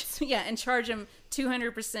fried foods. Yeah, and charge them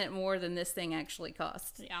 200% more than this thing actually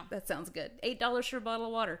costs. Yeah, that sounds good. $8 for a bottle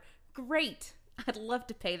of water. Great. I'd love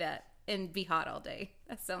to pay that and be hot all day.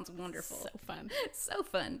 That sounds wonderful. So fun. So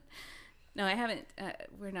fun. No, I haven't.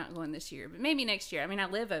 We're not going this year, but maybe next year. I mean, I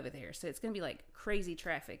live over there, so it's going to be like crazy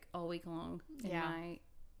traffic all week long in my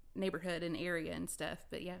neighborhood and area and stuff.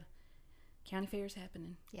 But yeah, county fair's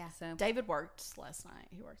happening. Yeah. So David worked last night.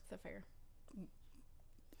 He worked at the fair.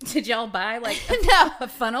 Did y'all buy like a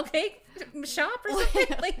funnel cake shop or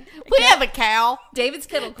something? Like, we have a cow. David's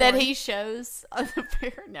Kettle Corn. That he shows on the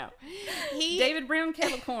fair. No. David Brown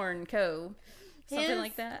Kettle Corn Co. Something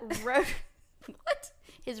like that. What?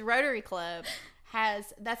 His Rotary Club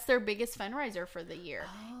that's their biggest fundraiser for the year.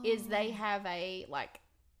 Is they have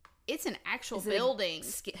it's an actual building.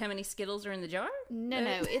 How many Skittles are in the jar?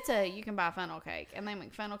 No, you can buy a funnel cake, and they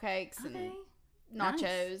make funnel cakes and nachos.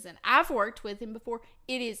 Nice. And I've worked with him before.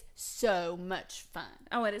 It is so much fun.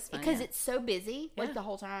 Oh, it is fun because it's so busy like the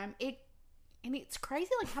whole time. And it's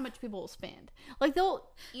crazy like how much people will spend. Like they'll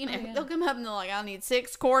come up and they're like, I need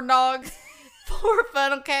 6 corn dogs, 4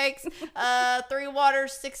 funnel cakes, 3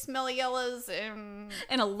 waters, 6 smelly yellows, and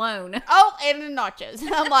a loan. Oh, and nachos.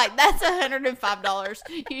 And I'm like, that's $105.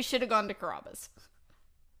 You should have gone to Carrabba's.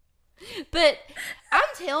 But I'm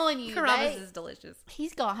telling you, Carrabba's is delicious.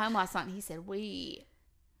 He's got home last night and he said we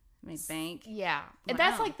made bank. Yeah. And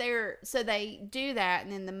that's like so they do that,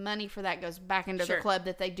 and then the money for that goes back into the club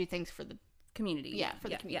that they do things for the community. Yeah, for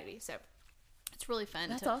the community. So it's really fun.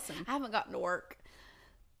 That's awesome. I haven't gotten to work,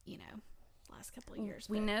 last couple of years.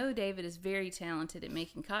 We know David is very talented at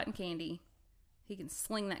making cotton candy. He can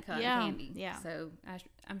sling that cotton candy. Yeah. So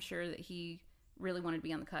I'm sure that he really wanted to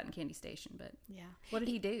be on the cotton candy station, but what did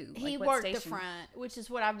he do? He what worked station? the front, which is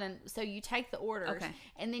what I've done. So you take the orders, okay,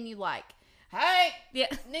 and then you hey,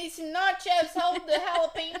 need some nachos, hold the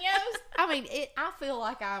jalapenos. I mean, I feel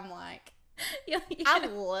like I'm like, I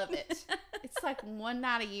love it. It's like one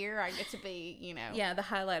night a year I get to be, the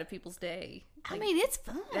highlight of people's day. I mean, it's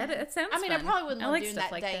fun. That sounds fun. I probably wouldn't love doing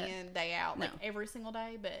that like day in, day out, every single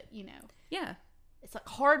day, but, Yeah. It's like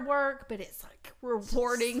hard work, but it's like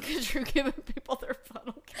rewarding because you're giving people their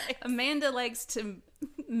funnel cake. Amanda likes to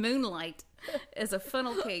moonlight as a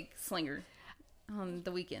funnel cake slinger on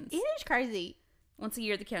the weekends. It is crazy. once a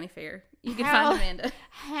year at the county fair. You can find Amanda.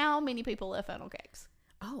 How many people love funnel cakes?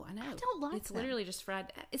 Oh, I know. I don't like It's them. literally just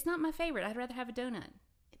fried. It's not my favorite. I'd rather have a donut.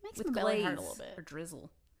 It makes with my belly glaze hurt a little bit. or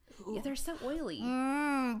drizzle. Yeah, they're so oily.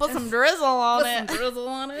 Put some drizzle on Put it. some drizzle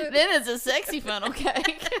on it. Then it's a sexy funnel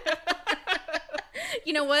cake.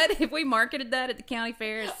 You know what? If we marketed that at the county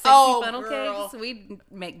fair as sexy funnel cakes, we'd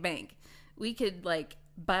make bank. We could like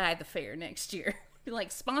buy the fair next year.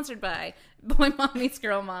 Like sponsored by Boy Mom Meets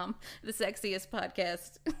Girl Mom, the sexiest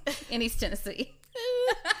podcast in East Tennessee.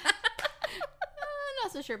 I'm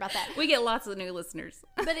not so sure about that. We get lots of new listeners.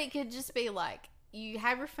 But it could just be like, you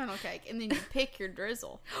have your funnel cake and then you pick your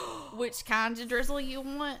drizzle, which kinds of drizzle you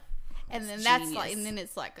want, and then that's like, and then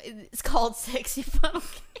it's like, it's called sexy funnel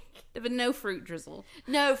cake. But no fruit drizzle.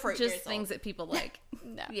 No fruit just drizzle. things that people like.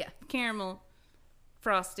 No. Yeah, caramel,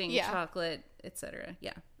 frosting, chocolate, etc.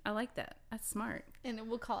 Yeah, I like that. That's smart. And then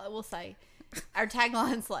we'll say, our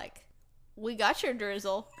tagline's like, we got your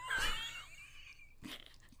drizzle.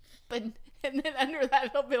 But, and then under that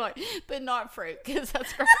it'll be like, but not fruit, because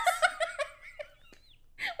that's gross.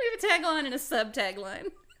 We have a tagline and a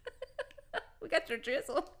sub-tagline. We got your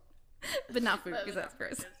drizzle. But not fruit, because that's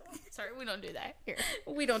gross. Sorry, we don't do that here.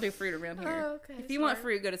 We don't do fruit around here. Oh, okay. If you want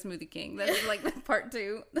fruit, go to Smoothie King. That's like part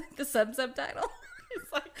 2, the subtitle.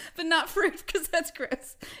 It's like, but not fruit, because that's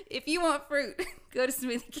gross. If you want fruit, go to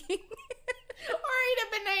Smoothie King. Or eat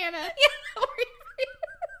a banana. Yeah, or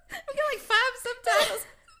we got like 5 subtitles.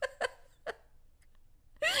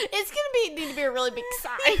 It's gonna need to be a really big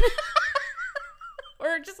sign.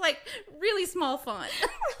 Or just like really small font.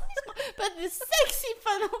 But the sexy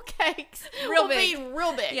funnel cakes Real will big. be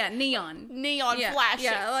real big. Yeah, neon Flashing.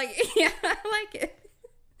 Yeah, I like it.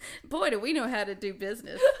 Boy, do we know how to do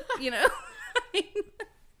business. You know, I mean,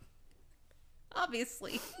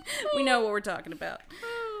 obviously, we know what we're talking about.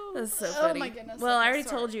 That's so funny. Oh my goodness. Well, I already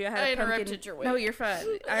Sorry. told you I had I a pumpkin. interrupted your week. No, you're fine.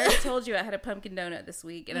 I already told you I had a pumpkin donut this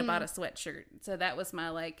week, and I bought a sweatshirt. So that was my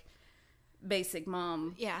like basic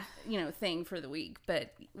mom, thing for the week.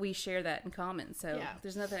 But we share that in common, so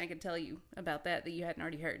there's nothing I can tell you about that you hadn't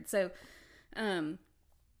already heard. So, the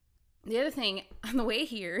other thing, on the way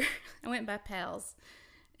here, I went by Pal's,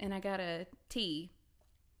 and I got a tea,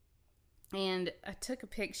 and I took a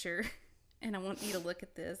picture, and I want you to look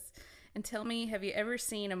at this and tell me, have you ever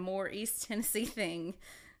seen a more East Tennessee thing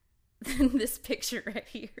than this picture right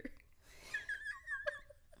here?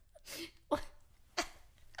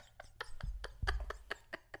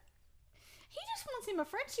 He just wants him a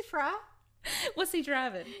Frenchie fry. What's he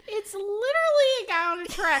driving? It's literally a guy on a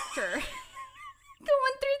tractor.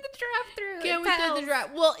 Going through the drive-thru. Going through the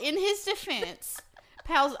drive. Well, in his defense,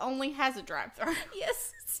 Pal's only has a drive-thru.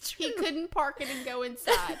 Yes, it's true. He couldn't park it and go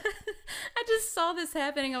inside. I just saw this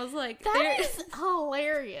happening. I was like, that is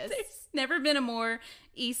hilarious. There's never been a more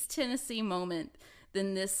East Tennessee moment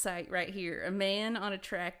than this site right here. A man on a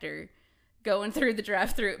tractor going through the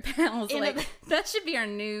drive-thru at Pal's. That should be our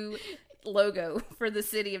new logo for the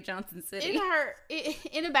city of Johnson City.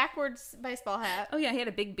 In a backwards baseball hat. Oh yeah, he had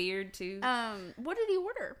a big beard too. What did he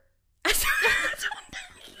order? I don't know.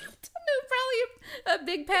 Probably a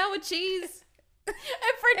big pal with cheese, a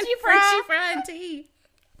Frenchie fry and tea.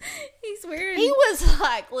 He's wearing. He was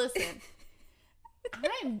like, "Listen,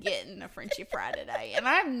 I'm getting a Frenchie fry today, and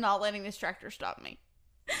I'm not letting this tractor stop me."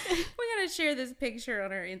 We gotta share this picture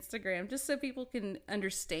on our Instagram just so people can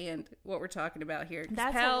understand what we're talking about here.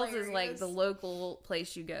 That's Pal's hilarious. is like the local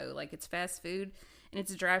place you go. Like it's fast food and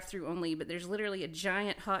it's drive-through only, but there's literally a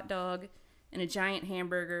giant hot dog and a giant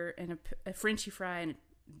hamburger and a Frenchie fry and a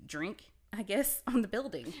drink, I guess, on the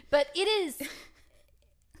building. But it is.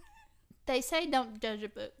 They say don't judge a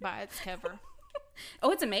book by its cover.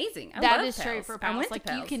 Oh, it's amazing. That is true for Pal's. Pal's. Like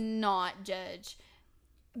you cannot judge.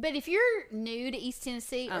 But if you're new to East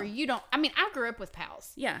Tennessee or you don't, I mean, I grew up with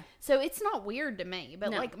Pal's. Yeah. So it's not weird to me.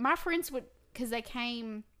 But No. like my friends would, because they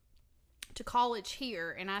came to college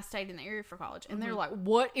here and I stayed in the area for college. And they're like,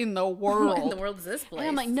 what in the world? What in the world is this place? And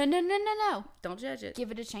I'm like, no. Don't judge it.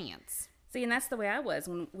 Give it a chance. See, and that's the way I was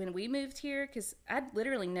when we moved here, because I'd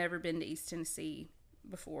literally never been to East Tennessee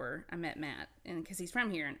before I met Matt, and because he's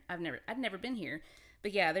from here, and I'd never been here.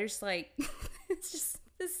 But yeah, there's like, it's just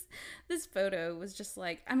this photo was just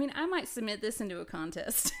like, I mean, I might submit this into a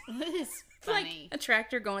contest. It's funny. Like a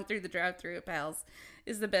tractor going through the drive-thru at Pal's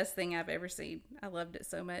is the best thing I've ever seen. I loved it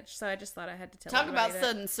so much, so I just thought I had to tell. Talk about that.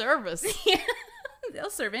 sudden service. Yeah.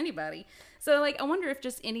 They'll serve anybody. So, like, I wonder if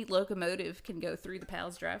just any locomotive can go through the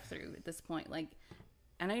Pal's drive-thru at this point. Like,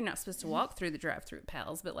 I know you're not supposed to walk through the drive-thru at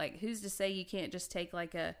Pal's, but, like, who's to say you can't just take,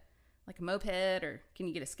 like a moped, or can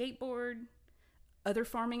you get a skateboard, other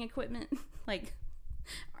farming equipment? Like,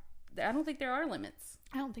 I don't think there are limits.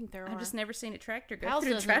 I don't think there are. I've just never seen a tractor go Pals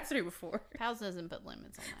through the drive-thru before. Pals doesn't put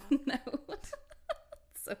limits on that. No.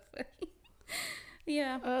 So funny.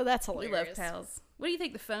 Yeah. Oh, that's hilarious. We love Pals. What do you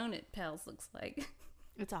think the phone at Pals looks like?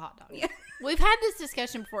 It's a hot dog. Yeah. We've had this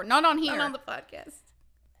discussion before. Not on here. Not on the podcast.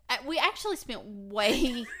 We actually spent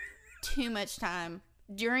way too much time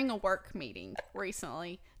during a work meeting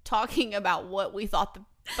recently talking about what we thought the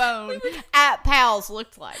phone at Pals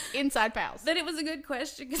looked like, inside Pals. But it was a good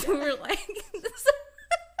question because we were like,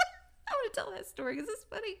 I want to tell that story because it's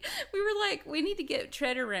funny. We were like, we need to get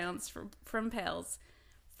treader rounds from Pals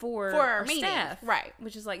for our meeting. Staff. Right.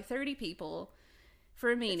 Which is like 30 people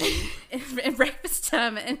for a meeting at breakfast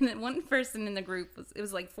time. And then one person in the group, it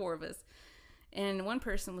was like 4 of us. And one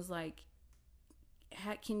person was like,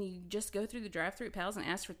 can you just go through the drive-thru at Pals and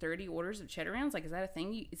ask for 30 orders of cheddar rounds? Like, is that a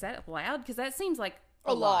thing? Is that allowed? Because that seems like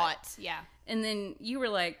a lot. Yeah. And then you were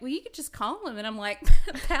like, well, you could just call them. And I'm like,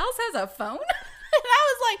 Pals has a phone? And I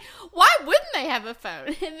was like, why wouldn't they have a phone?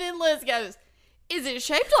 And then Liz goes, is it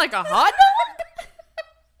shaped like a hot dog?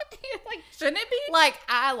 Like, shouldn't it be? Like,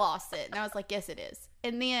 I lost it. And I was like, yes, it is.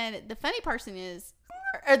 And then the funny thing is,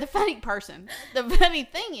 the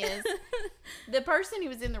the person who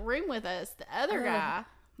was in the room with us, the other guy,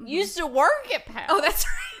 used to work at Pals. Oh, that's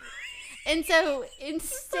right. And so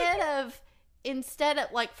instead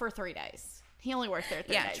of like for 3 days, he only worked there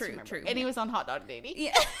 3 days. True. And he was on hot dog duty.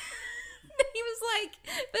 Yeah. He was like,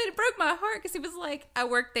 but it broke my heart because he was like, I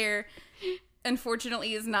worked there.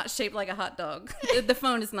 Unfortunately, is not shaped like a hot dog. The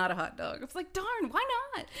phone is not a hot dog. I was like, darn, why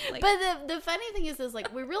not? Like, but the funny thing is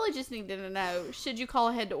like, we really just needed to know, should you call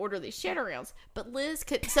ahead to order these cheddar rounds? But Liz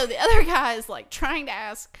could, so the other guy is like trying to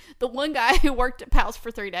ask the one guy who worked at Pals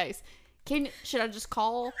for 3 days, should I just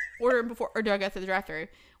call, order them before, or do I go through the drive-thru?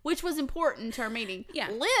 Which was important to our meeting.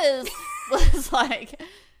 Yeah. Liz was like,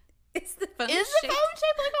 is the phone shaped like a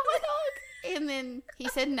hot dog? And then he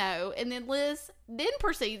said no. And then Liz then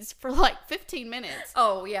proceeds for like 15 minutes.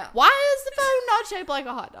 Oh, yeah. Why is the phone not shaped like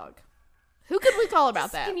a hot dog? Who could we call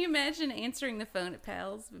about that? Can you imagine answering the phone at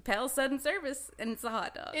Pals? Pals sudden service, and it's a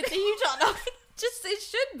hot dog. It's a huge hot dog. Just, it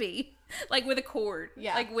should be. Like with a cord.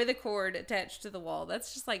 Yeah. Like with a cord attached to the wall.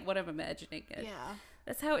 That's just like what I'm imagining it. Yeah.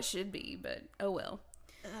 That's how it should be, but oh well.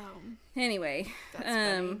 Anyway. That's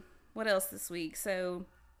funny. What else this week? So...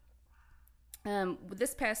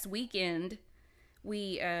 this past weekend,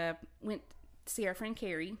 we went to see our friend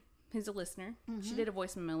Carrie, who's a listener. Mm-hmm. She did a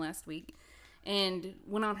voice memo last week, and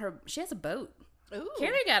went on her. She has a boat. Ooh.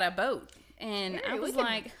 Carrie got a boat, and Carrie, I was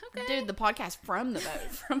like, "Okay, do the podcast from the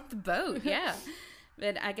boat, from the boat." Yeah,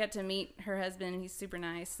 but I got to meet her husband, and he's super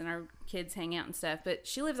nice, and our kids hang out and stuff. But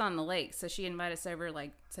she lives on the lake, so she invited us over,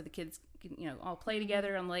 like, so the kids can, all play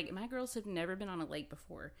together on the lake. My girls have never been on a lake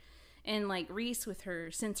before. And, like, Reese with her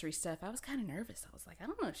sensory stuff, I was kind of nervous. I was like, I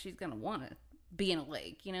don't know if she's going to want to be in a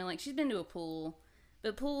lake. Like, she's been to a pool.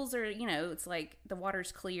 But pools are, it's like the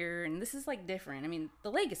water's clear. And this is, like, different. I mean, the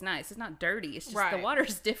lake is nice. It's not dirty. It's just the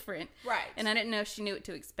water's different. Right. And I didn't know if she knew what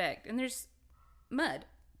to expect. And there's mud.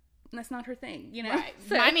 And that's not her thing, Right.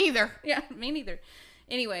 So, mine either. Yeah, me neither.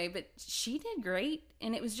 Anyway, but she did great.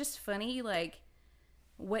 And it was just funny, like,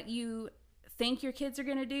 what you... think your kids are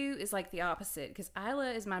going to do is like the opposite, because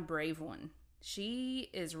Isla is my brave one.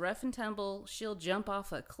 She is rough and tumble. She'll jump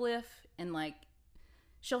off a cliff and like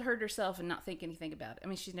she'll hurt herself and not think anything about it. I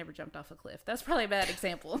mean, she's never jumped off a cliff. That's probably a bad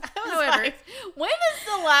example. However, like, when is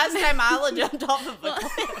the last time Isla jumped off of a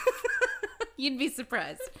cliff? You'd be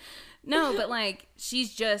surprised. No, but like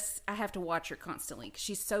she's just, I have to watch her constantly because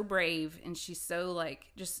she's so brave and she's so like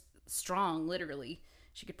just strong, literally.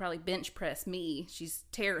 She could probably bench press me. She's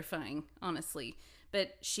terrifying, honestly.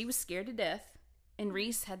 But she was scared to death. And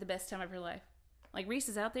Reese had the best time of her life. Like, Reese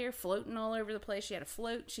is out there floating all over the place. She had a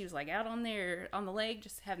float. She was, like, out on there on the lake,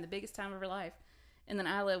 just having the biggest time of her life. And then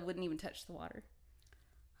Isla wouldn't even touch the water.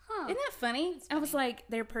 Huh. Isn't that funny? I was like,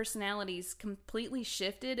 their personalities completely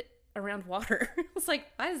shifted around water. I was like,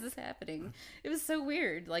 why is this happening? It was so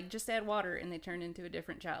weird. Like, just add water and they turned into a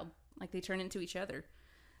different child. Like, they turned into each other.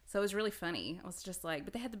 So it was really funny. I was just like,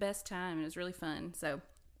 but they had the best time and it was really fun. So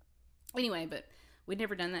anyway, but we'd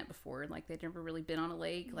never done that before. Like, they'd never really been on a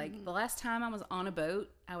lake. Like, the last time I was on a boat,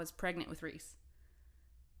 I was pregnant with Reese.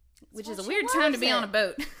 Which is a weird time to be on a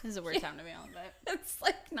boat. This is a weird time to be on a boat. It's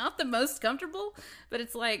like not the most comfortable, but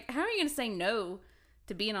it's like, how are you going to say no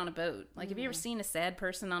to being on a boat? Like, have you ever seen a sad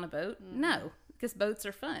person on a boat? No, because boats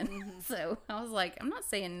are fun. So I was like, I'm not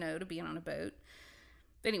saying no to being on a boat.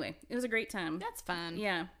 But anyway, it was a great time. That's fun.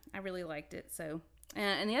 Yeah, I really liked it. So,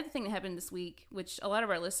 and the other thing that happened this week, which a lot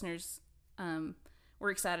of our listeners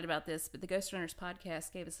were excited about this, but the Ghost Runners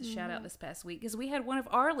podcast gave us a shout out this past week because we had one of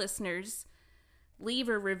our listeners leave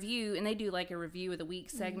a review, and they do like a review of the week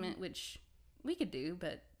segment, which we could do,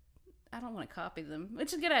 but I don't want to copy them,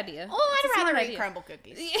 which is a good idea. Oh, I'd rather eat crumble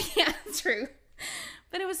cookies. Yeah, true.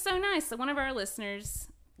 But it was so nice. So one of our listeners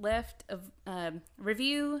left a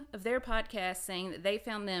review of their podcast saying that they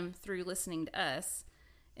found them through listening to us,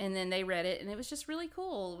 and then they read it, and it was just really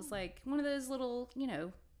cool. It was like one of those little,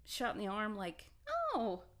 shot in the arm, like,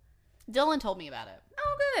 oh. Dylan told me about it.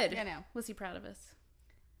 Oh, good. I know. Was he proud of us?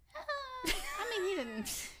 I mean, he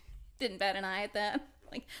didn't bat an eye at that.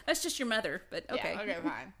 Like, that's just your mother, but okay. Yeah, okay,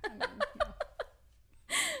 fine.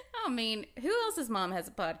 I mean, who else's mom has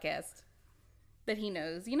a podcast that he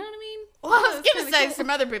knows? You know what I mean? Well, I was going to say some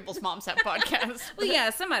other people's moms have podcasts. Well, yeah,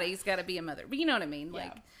 somebody's got to be a mother, but you know what I mean?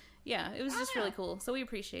 Like, yeah, it was just really cool. So we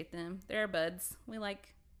appreciate them. They're our buds. We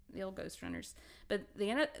like the old Ghost Runners. But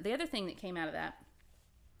the other thing that came out of that,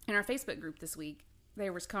 in our Facebook group this week,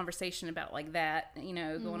 there was conversation about like that, going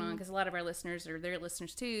on, because a lot of our listeners are their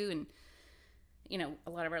listeners too, and a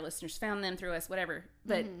lot of our listeners found them through us, whatever.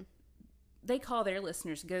 But they call their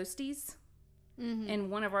listeners ghosties. Mm-hmm. And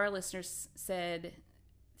one of our listeners said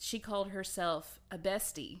she called herself a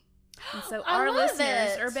bestie. And so our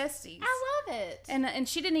listeners are besties. I love it. And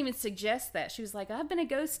she didn't even suggest that. She was like, I've been a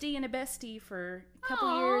ghostie and a bestie for a couple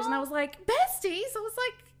of years. And I was like, besties? I was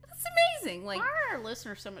like, that's amazing. Like, why are our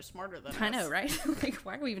listeners so much smarter than us? I know, right? Like,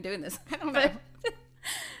 why are we even doing this? I don't know.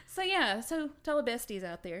 So to all the besties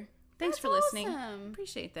out there, thanks for listening. Awesome.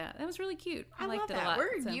 Appreciate that. That was really cute. I liked it a lot.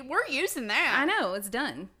 We're using that. I know, it's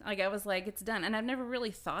done. Like, I was like, it's done. And I've never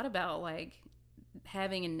really thought about like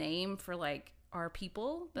having a name for like our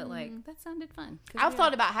people, but like that sounded fun. I've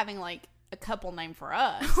thought about having like a couple name for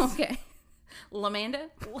us. Okay. Lamanda.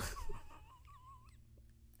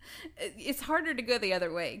 It's harder to go the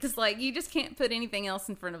other way because like you just can't put anything else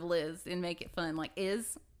in front of Liz and make it fun. Like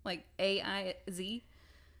like AIZ.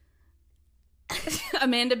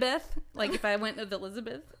 Amanda Beth. Like if I went with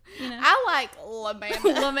Elizabeth, I like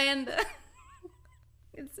Lamanda. Lamanda.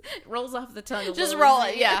 It rolls off the tongue. Just roll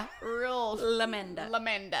it, yeah. Real Lamanda.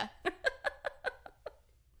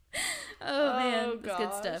 Oh man, it's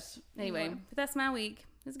good stuff. Anyway, but that's my week.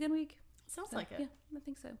 It's a good week. Sounds like it. Yeah, I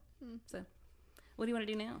think so. So, what do you want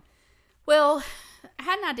to do now? Well, I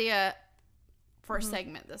had an idea for a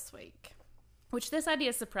segment this week. Which this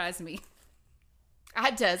idea surprised me.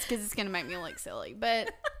 It does, because it's going to make me look silly.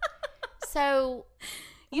 But, so,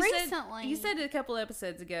 recently... You said a couple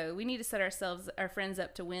episodes ago, we need to set our friends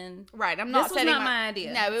up to win. Right, I'm not setting... This was not my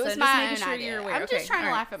idea. No, it was my own idea. You're aware. I'm just trying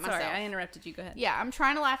to laugh at myself. Sorry, I interrupted you. Go ahead. Yeah, I'm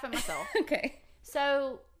trying to laugh at myself. Okay.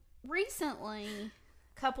 So, recently,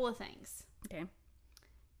 a couple of things. Okay.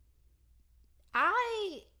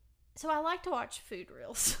 I like to watch food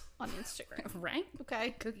reels on Instagram. Right?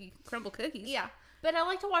 Okay. Crumble cookies. Yeah. But I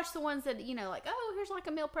like to watch the ones that, like, oh, here's like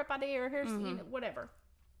a meal prep idea, or here's, whatever.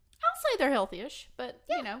 I'll say they're healthy-ish, but,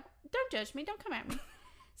 don't judge me. Don't come at me.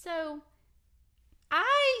 So,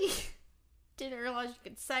 I didn't realize you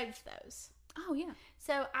could save those. Oh, yeah.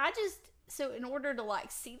 So, in order to,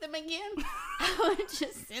 like, see them again, I would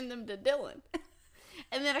just send them to Dylan.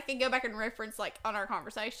 And then I can go back and reference, like, on our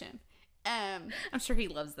conversation. I'm sure he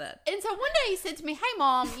loves that. And so one day he said to me, hey,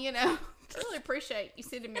 Mom, I really appreciate you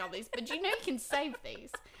sending me all these, but you can save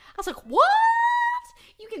these. I was like, what?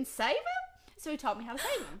 You can save them? So he taught me how to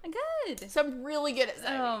save them. Good. So I'm really good at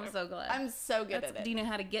saving them. I'm so glad. I'm so good at it. Do you know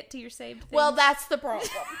how to get to your saved things? Well, that's the problem.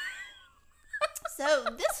 So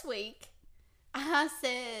this week, I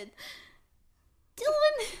said,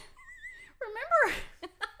 Dylan, remember...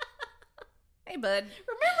 Hey, bud.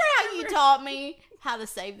 Remember how you taught me how to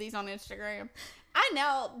save these on Instagram? I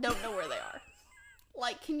now don't know where they are.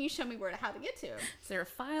 Like, can you show me how to get to them? Is there a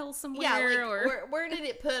file somewhere? Yeah, like, where did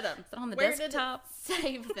it put them? Is it on the desktop? Did it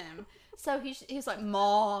save them? So he's like,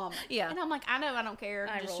 Mom. Yeah. And I'm like, I know, I don't care.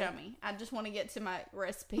 Just show me. I just want to get to my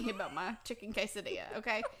recipe about my chicken quesadilla,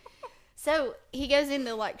 okay? So he goes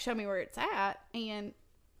into, like, show me where it's at, and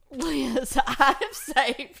Liz, I've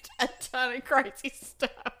saved a ton of crazy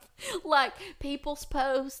stuff. Like, people's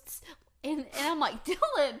posts. And I'm like,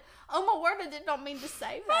 Dylan, oh my word, I did not mean to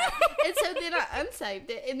save that. And so then I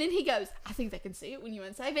unsaved it. And then he goes, I think they can see it when you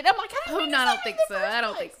unsave it. I'm like, I don't think so. I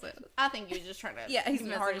don't think so. I think he was just trying to he's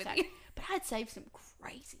messing with you. But I'd saved some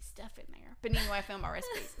crazy stuff in there. But anyway, I found my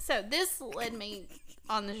recipes. So this led me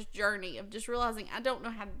on this journey of just realizing I don't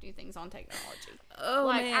know how to do things on technology. Oh,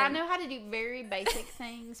 like, man. I know how to do very basic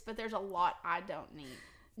things, but there's a lot I don't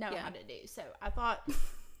know how to do. So I thought...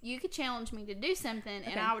 You could challenge me to do something,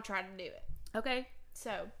 and I would try to do it. Okay.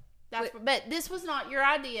 So, But this was not your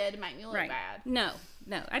idea to make me look bad. No.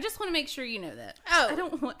 I just want to make sure you know that. Oh, I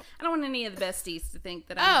don't want any of the besties to think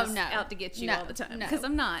that I'm just out to get you all the time, because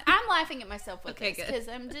I'm not. I'm laughing at myself with this because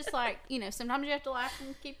I'm just like, sometimes you have to laugh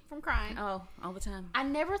and keep from crying. Oh, all the time. I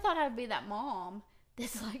never thought I'd be that mom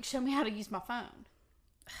that's like, show me how to use my phone.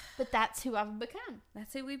 But that's who I've become.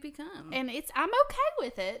 That's who we've become. And I'm okay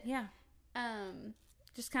with it. Yeah.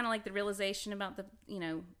 Just kind of like the realization about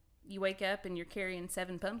you wake up and you're carrying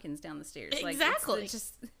 7 pumpkins down the stairs. Exactly.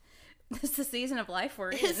 It's the season of life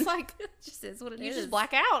we're in. It's like, it just is what it is. You just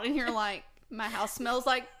black out and you're like, my house smells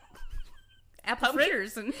like apple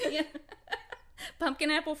fritters and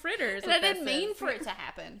pumpkin apple fritters. And I didn't mean for it to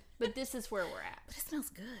happen, but this is where we're at. But it smells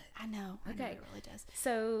good. I know. Okay. It really does.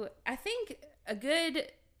 So I think a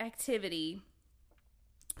good activity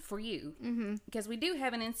for you, because we do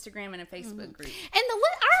have an Instagram and a Facebook group, and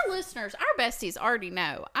our listeners, our besties already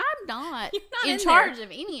know I'm not in charge of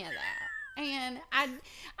any of that. And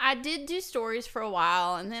I did do stories for a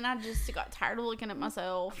while, and then I just got tired of looking at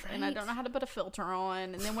myself, and I don't know how to put a filter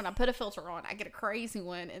on. And then when I put a filter on, I get a crazy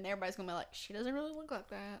one, and everybody's gonna be like, "She doesn't really look like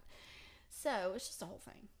that." So it's just a whole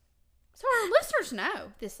thing. So our listeners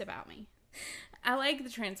know this about me. I like the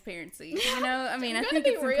transparency. I think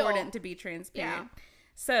it's important to be transparent. Yeah.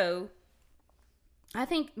 So I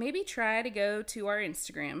think maybe try to go to our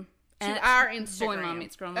Instagram. Boy Mom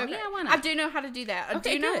Meets Girl Mom. Okay. Yeah, why not? I do know how to do that. I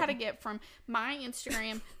do know good. how to get from my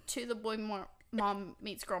Instagram to the Boy Mom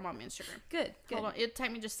Meets Girl Mom Instagram. Good. Hold on. It'll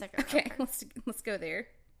take me just a second. Okay. Let's go there.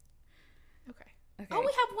 Okay. Oh, we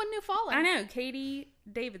have one new follower. I know. Katie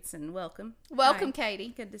Davidson. Welcome. Welcome, Hi.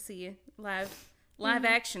 Katie. Good to see you. Live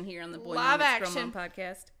action here on the Boy Mom Meets Girl Mom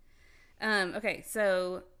podcast. Okay.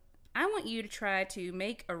 So I want you to try to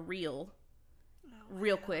make a reel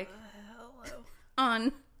real quick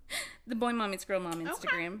on the Boy Mom Meets Girl Mom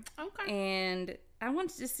Instagram. Okay. And I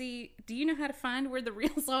wanted to see, do you know how to find where the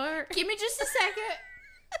reels are? Give me just a second.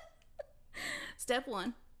 Step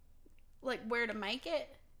 1. Like where to make it?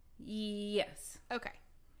 Yes. Okay.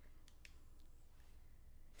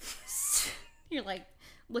 You're like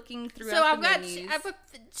looking through. So I've got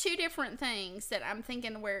 2 different things that I'm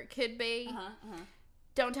thinking where it could be.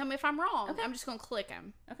 Don't tell me if I'm wrong. Okay. I'm just going to click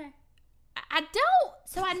them. Okay.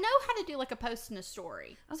 So I know how to do like a post in a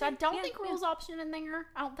story. Okay, so I don't think rules option in there.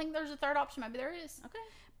 I don't think there's a third option. Maybe there is. Okay.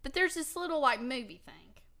 But there's this little like movie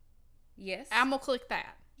thing. Yes. I'm going to click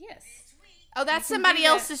that. Yes. Oh, that's somebody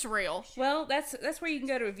else's reel. Well, that's where you can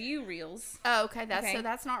go to view reels. Oh, okay. So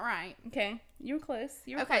that's not right. Okay. You were close.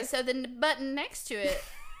 Okay, so the button next to it,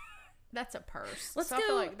 that's a purse. Let's go. I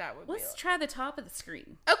feel like that would let's try the top of the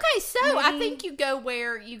screen. Okay, so I think you go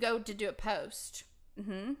where you go to do a post.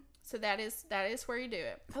 Mm-hmm. So that is where you do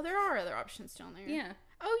it. Oh, there are other options down there. Yeah.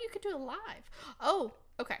 Oh, you could do it live. Oh,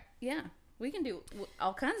 okay. Yeah. We can do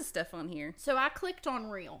all kinds of stuff on here. So I clicked on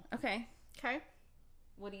reel. Okay. Okay.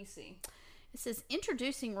 What do you see? It says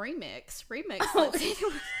introducing remix. Oh.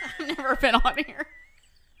 I've never been on here.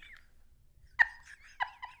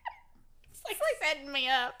 It's like setting me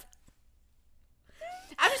up.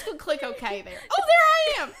 I'm just going to click OK there. Oh,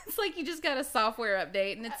 there I am. It's like you just got a software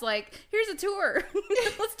update and it's like, here's a tour.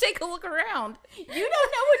 Let's take a look around. You don't know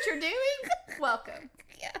what you're doing? Welcome.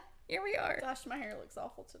 Yeah, here we are. Gosh, my hair looks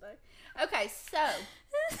awful today. Okay, so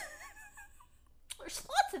there's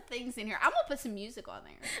lots of things in here. I'm going to put some music on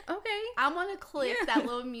there. Okay. I'm going to click that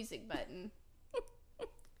little music button.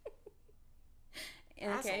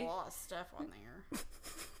 That's a lot of stuff on there.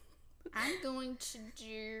 I'm going to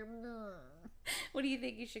do... What do you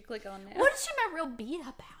think you should click on now? What should my reel be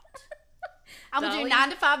about? I'm going to do $9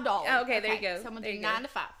 to $5. Oh, okay, there you go. So I'm going to do 9 to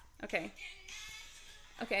 5. Okay.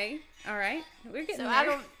 Okay. All right. We're getting so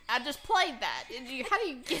there. I just played that. How do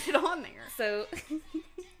you get it on there? So,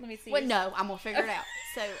 let me see. Well, no, I'm going to figure it out.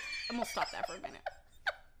 So, I'm going to stop that for a minute.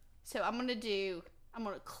 So, I'm going to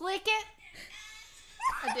click it.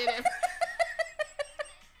 I did it.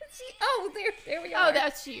 Oh, there we are. Oh,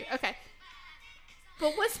 that's you. Okay.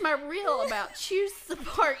 But what's my reel about? Choose the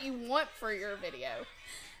part you want for your video.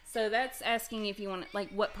 So that's asking if you want,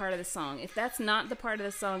 like, what part of the song. If that's not the part of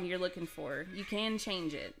the song you're looking for, you can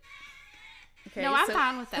change it. Okay. No, I'm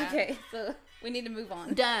fine with that. Okay, so we need to move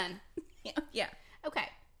on. Done. Yeah. Okay.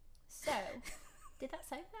 So, did that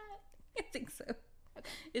say that? I think so. Okay.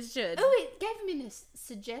 It should. Oh, it gave me this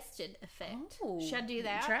suggested effect. Oh, should I do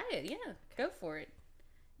that? Try it, yeah. Go for it.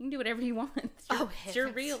 You can do whatever you want. It's your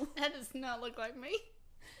reel. That does not look like me.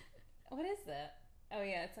 What is that? Oh,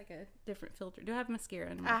 yeah, it's like a different filter. Do I have mascara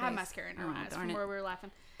in my I face? have mascara in my eyes from where we were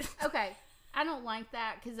laughing. Okay, I don't like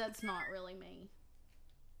that because that's not really me.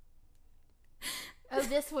 Oh,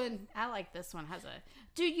 this one. I like this one.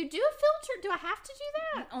 Do you do a filter? Do I have to do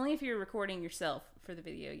that? Only if you're recording yourself for the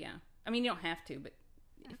video, yeah. I mean, you don't have to, but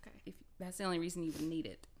if that's the only reason you would need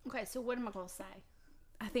it. Okay, so what am I going to say?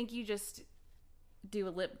 I think you just do a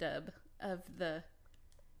lip dub of the...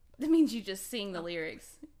 That means you just sing the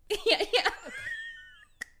lyrics. Yeah.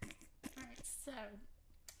 All right, so...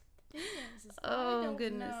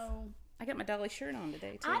 goodness. Know. I got my Dolly shirt on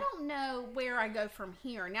today, too. I don't know where I go from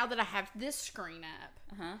here. Now that I have this screen up,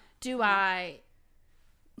 do I...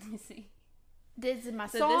 Let me see. Is my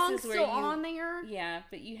song still on there? Yeah,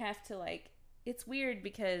 but you have to, like... It's weird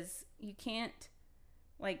because you can't,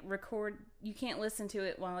 like, record... You can't listen to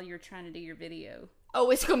it while you're trying to do your video.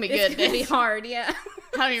 Oh, it's going to be good. It's going to be hard, yeah.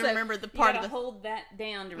 I don't even remember the part of the... hold that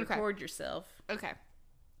down to record yourself. Okay.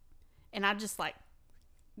 And I just, like...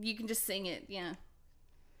 You can just sing it, yeah.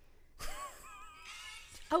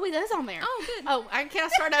 Oh, wait, that's on there. Oh, good. Oh, can I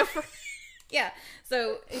start over? Yeah.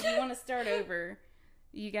 So, if you want to start over,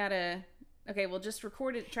 you gotta... Okay, well, just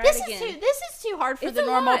record it. Try this it again. This is too hard for the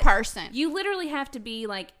normal person. You literally have to be,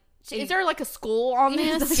 like... Is there, like, a school on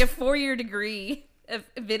this? It's like a 4-year degree of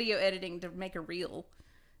video editing to make a reel.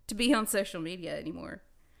 To be on social media anymore.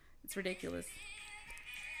 It's ridiculous.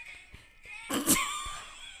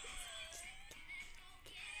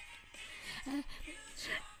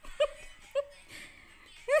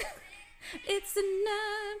 It's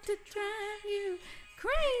enough to drive you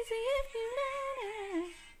crazy if you let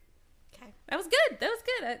it. Okay. That was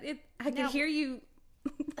good. I could hear you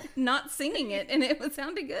not singing it, and it was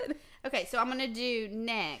sounding good. Okay, so I'm gonna do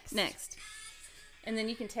next. And then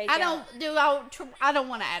you can take. I don't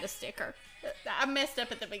want to add a sticker. I messed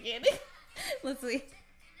up at the beginning. Let's see.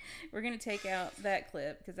 We're gonna take out that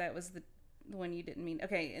clip because that was the one you didn't mean.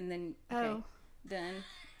 Okay, and then done.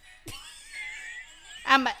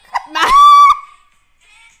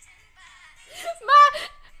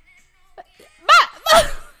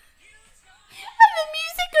 The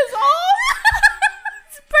music is on.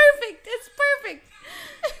 It's perfect.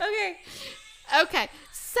 Okay.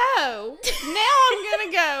 So now I'm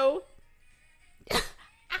gonna go.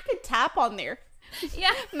 I could tap on there.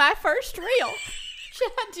 Yeah. My first reel.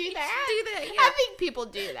 Should I do that? Do that. Yeah. I think people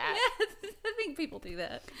do that. Yeah, I think people do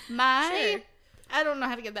that. Sure. I don't know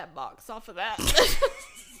how to get that box off of that. Let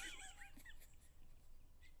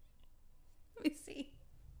me see.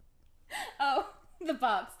 Oh, the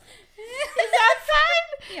box. Is that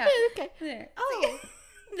fine? Yeah. Okay. There. Oh.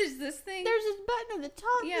 There's this thing. There's this button at the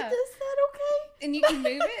top. Yeah. Is that okay? And you can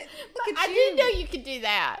move it. I didn't know you could do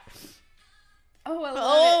that. Oh, I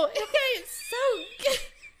love it. Okay. It's so good.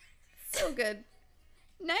 So good.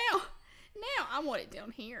 Now I want it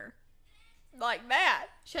down here. Like that.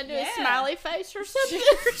 Should I do a smiley face or something?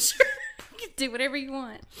 Sure. You can do whatever you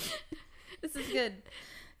want. This is good.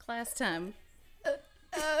 Class time.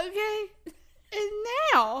 Okay. And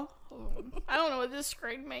now, I don't know what this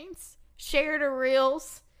screen means. Share to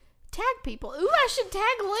reels. Tag people. Ooh, I should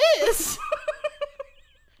tag Liz.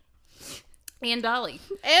 And Dolly.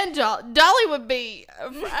 And Dolly would be,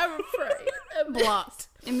 I'm afraid, blocked.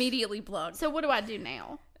 Immediately blocked. So what do I do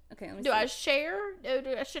now? Okay, let me do see. I share?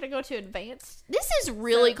 Should I go to advanced? This is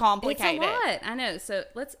really complicated. It's a lot. I know. So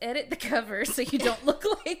let's edit the cover so you don't look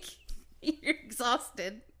like you're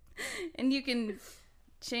exhausted. And you can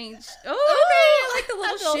change. Oh, okay. I like the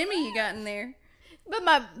little shimmy you got in there. But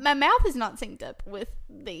my mouth is not synced up with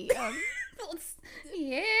the.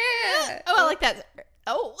 Yeah. Oh, I like that.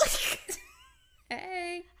 Oh.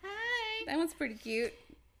 Hey. Hi. That one's pretty cute.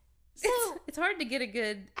 So it's hard to get a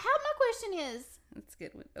good. How my question is. That's a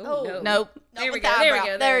good one. Oh, no. Nope. There we go.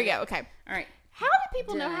 There we go. Okay. All right. How do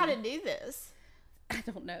people know how to do this? I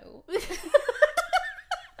don't know.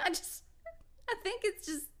 I think it's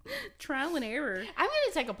just trial and error. I'm going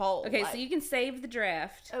to take a poll. Okay, so you can save the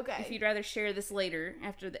draft. Okay. If you'd rather share this later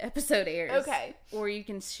after the episode airs. Okay. Or you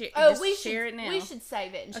can share it now. We should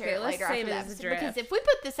save it and share it later save after it that. as a draft. Because if we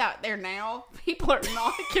put this out there now, people are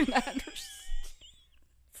not going to understand.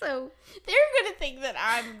 So they're going to think that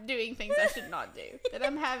I'm doing things I should not do. That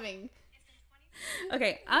I'm having...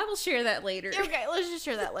 Okay, I will share that later. Okay, let's just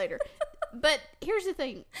share that later. But here's the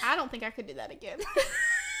thing. I don't think I could do that again.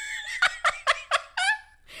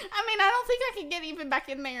 I mean, I don't think I could get even back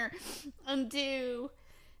in there and do...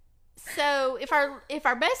 So, if our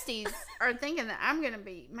besties are thinking that I'm going to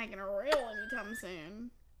be making a reel anytime soon...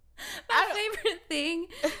 My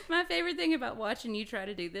favorite thing about watching you try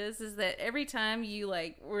to do this is that every time you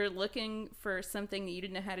were looking for something that you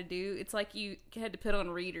didn't know how to do, it's like you had to put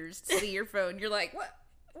on readers to see your phone. You're like, what?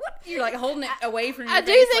 You're like holding it away from your face. I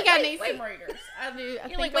do think I need some readers. I do. I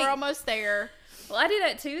think we're almost there. Well, I do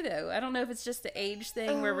that too, though. I don't know if it's just the age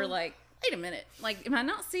thing where we're like, wait a minute. Like, am I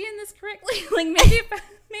not seeing this correctly? Like, maybe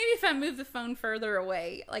if I move the phone further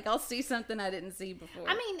away, like, I'll see something I didn't see before.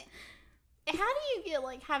 I mean, how do you get,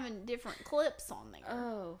 like, having different clips on there?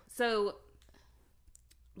 Oh. So,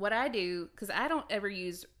 what I do, because I don't ever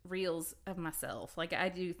use reels of myself. Like, I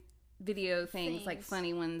do video things, like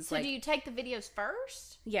funny ones. So like, do you take the videos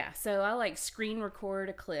first? Yeah. So, I, like, screen record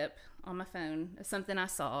a clip on my phone of something I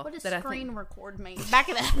saw. What does that screen record mean? Back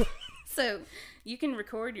it up. So, you can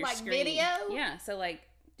record your like screen. video? Yeah. So, like,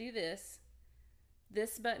 do this.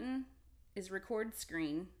 This button is record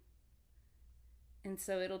screen. And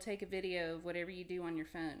so, it'll take a video of whatever you do on your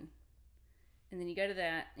phone. And then you go to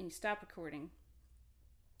that and you stop recording.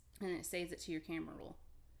 And it saves it to your camera roll.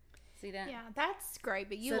 See that? Yeah, that's great,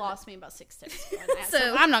 but you lost me about 6 steps.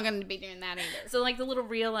 So I'm not going to be doing that either. So, like, the little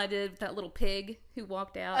reel I did with that little pig who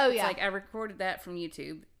walked out. Oh, it's yeah. like, I recorded that from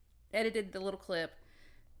YouTube, edited the little clip,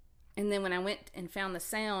 and then when I went and found the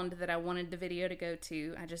sound that I wanted the video to go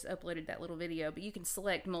to, I just uploaded that little video. But you can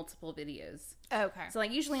select multiple videos. Okay. So,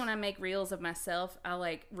 like, usually when I make reels of myself, I,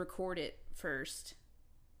 like, record it first.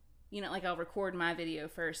 You know, like, I'll record my video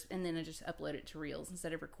first, and then I just upload it to Reels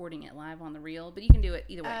instead of recording it live on the reel. But you can do it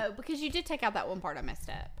either way. Oh, because you did take out that one part I messed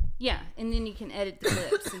up. Yeah, and then you can edit the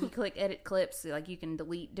clips. If you click edit clips, like, you can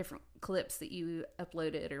delete different clips that you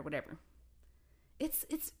uploaded or whatever. It's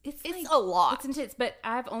like, a lot. It's intense, but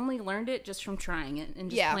I've only learned it just from trying it and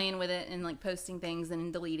just playing with it and, like, posting things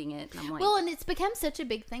and deleting it. And I'm like, well, and it's become such a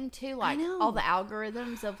big thing too. Like, all the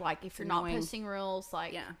algorithms of, like, if you're not posting reels,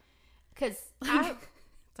 like, yeah, because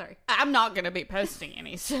sorry, I'm not gonna be posting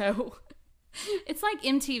any, so. It's like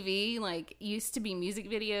MTV, like, used to be music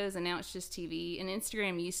videos and now it's just TV, and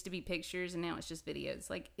Instagram used to be pictures and now it's just videos.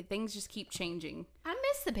 Like, things just keep changing. I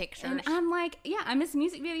miss the pictures. And I'm like, yeah, I miss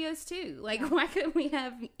music videos too. Like, why couldn't we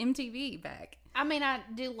have MTV back? I mean, I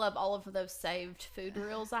do love all of those saved food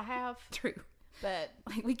reels I have. True. But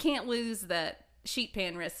like, we can't lose that sheet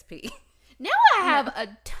pan recipe. Now I have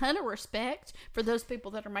a ton of respect for those people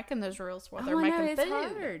that are making those reels while they're making food. It's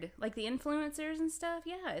hard. Like, the influencers and stuff.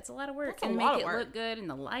 Yeah, it's a lot of work. That's and a make lot of it work. look good and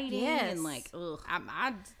the lighting and, like, ugh.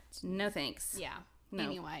 No thanks. Yeah. No.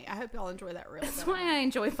 Anyway, I hope y'all enjoy that reel. That's why I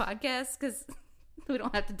enjoy podcasts, because we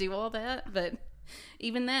don't have to do all that. But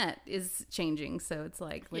even that is changing. So it's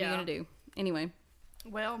like, what are you going to do? Anyway.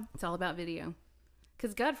 Well, it's all about video.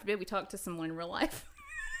 Because God forbid we talk to someone in real life.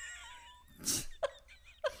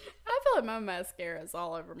 I feel like my mascara is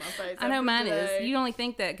all over my face. I know mine is. You only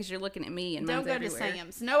think that because you're looking at me and mine's everywhere. Don't go to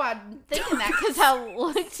Sam's. No, I'm thinking that because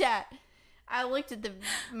I looked at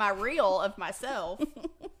my reel of myself.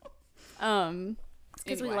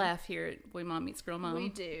 Because we laugh here at Boy Mom Meets Girl Mom. We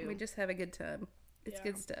do. We just have a good time. It's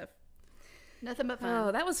good stuff. Nothing but fun.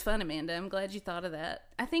 Oh, that was fun, Amanda. I'm glad you thought of that.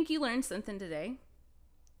 I think you learned something today.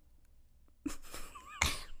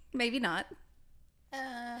 Maybe not.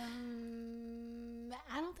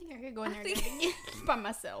 I don't think I could go in there again by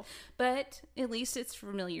myself. But at least it's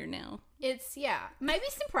familiar now. It's, maybe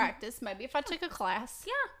some practice. Maybe if I took a class.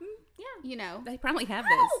 Yeah. You know. They probably have I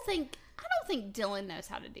those. don't think Dylan knows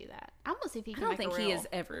how to do that. I almost see if he can I don't make think a reel. he has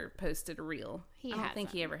ever posted a reel. I don't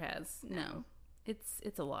think he ever has. No.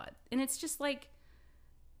 It's a lot. And it's just like,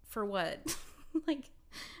 for what? Like,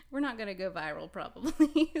 we're not going to go viral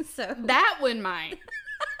probably. So that one might.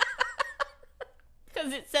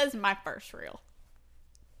 Because it says my first reel.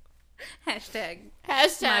 Hashtag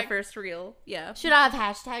my first reel. Yeah. Should I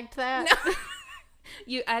have hashtagged that?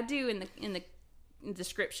 No. I do in the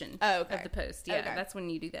description of the post. Yeah, that's when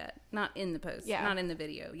you do that. Not in the post. Yeah. Not in the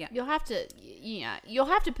video. Yeah. You'll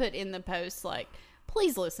have to put in the post, like,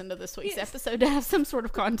 please listen to this week's episode to have some sort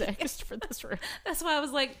of context for this reel. That's why I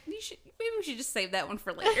was like, maybe we should just save that one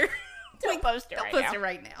for later. Don't post it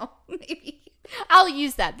right now. Maybe. I'll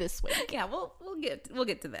use that this week. Yeah, we'll get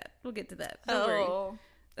to that. We'll get to that. Don't worry.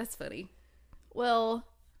 That's funny. Well,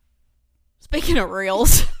 speaking of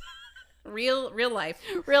reels, real life.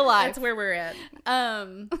 That's where we're at.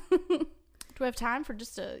 Do we have time for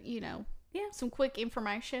just some quick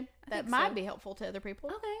information that might be helpful to other people?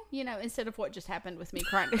 Okay. Instead of what just happened with me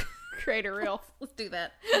trying to create a reel. Let's do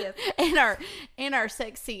that. Yes. And our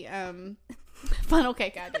sexy funnel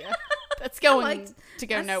cake idea. That's going to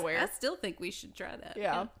go nowhere. I still think we should try that.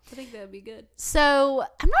 Yeah. I think that would be good. So,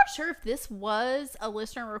 I'm not sure if this was a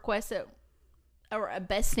listener request or a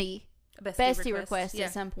bestie request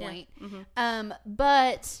at some point. Yeah. Mm-hmm.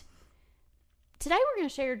 But today we're going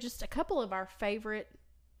to share just a couple of our favorite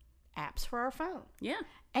apps for our phone. Yeah.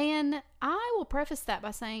 And I will preface that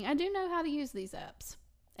by saying I do know how to use these apps.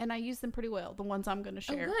 And I use them pretty well, the ones I'm going to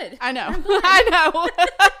share. Oh, good. I know. I know.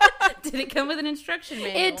 Did it come with an instruction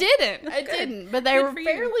manual? It didn't. It didn't. But they Good were for you.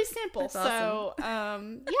 fairly simple. That's so,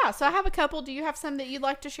 yeah. So I have a couple. Do you have some that you'd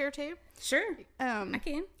like to share too? Sure. I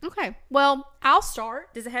can. Okay. Well, I'll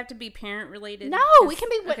start. Does it have to be parent related? No, it can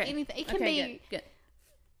be anything. It can be good.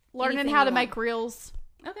 learning Anything how you to make want. reels.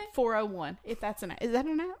 Okay. 401. If that's an app. Is that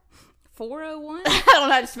an app? 401? I don't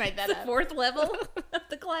know. I just made that The up. fourth level of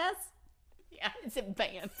the class? Yeah, it's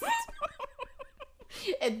advanced.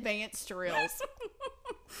 Advanced reels.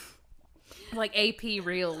 Like AP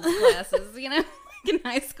reels classes, you know? Like in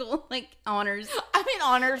high school, like honors. I'm in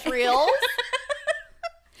honors reels.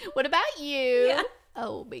 What about you? Yeah.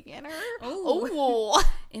 Oh, beginner. Ooh. Oh.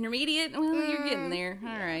 Intermediate? Well, you're getting there.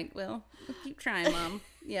 All right. Well, keep trying, Mom.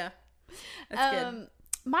 Yeah. That's good.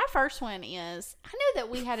 My first one is, I know that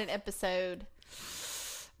we had an episode.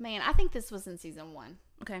 Man, I think this was in season 1.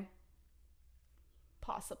 Okay.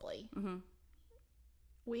 Possibly. Mm-hmm.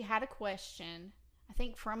 We had a question, I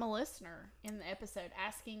think from a listener in the episode,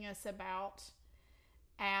 asking us about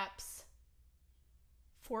apps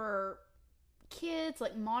for kids,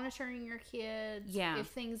 like monitoring your kids. Yeah. If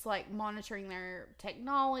things like monitoring their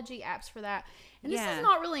technology, apps for that. And this Yeah. is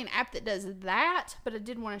not really an app that does that, but I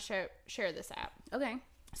did want to share this app. Okay.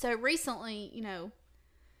 So recently, you know,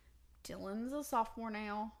 Dylan's a sophomore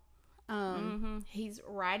now. He's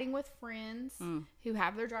riding with friends who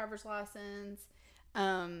have their driver's license.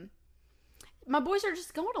 My boys are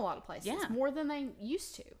just going a lot of places, more than they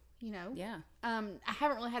used to, you know. Yeah. I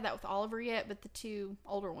haven't really had that with Oliver yet, but the 2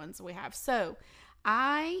 older ones we have. So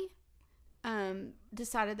I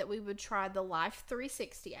decided that we would try the Life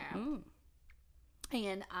 360 app. Ooh.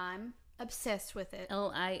 And I'm obsessed with it.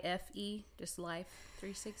 LIFE, just Life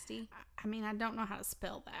 360. I mean, I don't know how to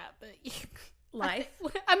spell that, but Life?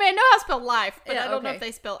 I mean, I know how to spell life, but Yeah, I don't know okay. if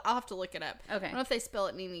they spell. I'll have to look it up. Okay. I don't know if they spell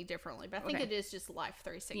it any differently, but I think Okay. it is just Life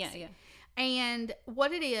 360. Yeah. And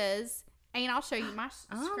what it is, and I'll show you my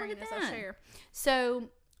screen look at as I that. share. So,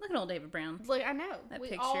 Look at old David Brown. look, I know That we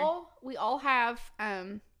picture. all have a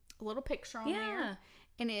little picture on Yeah. there,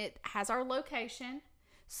 and it has our location,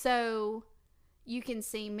 so you can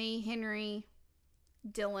see me, Henry,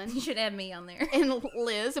 Dylan, You should add me on there. and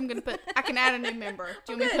Liz. I can add a new member.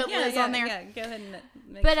 Do you want me to put Liz on there? Yeah, go ahead and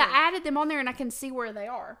make But sure. I added them on there and I can see where they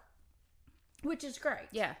are, which is great.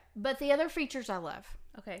 Yeah. But the other features I love.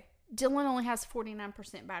 Okay. Dylan only has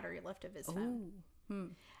 49% battery left of his phone. Ooh.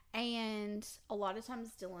 And a lot of times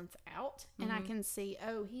Dylan's out and I can see,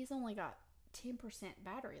 oh, he's only got 10%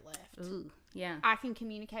 battery left. Ooh. Yeah. I can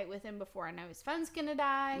communicate with him before I know his phone's going to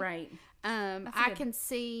die. Right. I good. can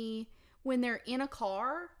see when they're in a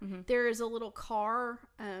car, there is a little car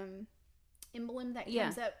emblem that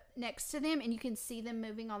comes up next to them, and you can see them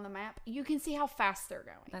moving on the map. You can see how fast they're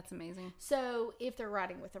going. That's amazing. So if they're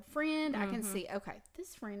riding with a friend, I can see, okay,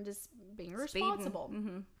 this friend is being responsible.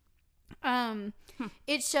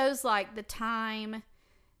 It shows like the time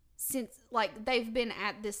since, like, they've been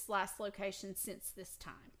at this last location since this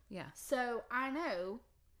time. Yeah. So I know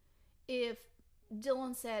if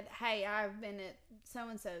Dylan said, hey, I've been at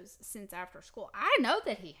so-and-so's since after school, I know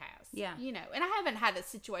that he has. Yeah. You know, and I haven't had a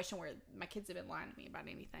situation where my kids have been lying to me about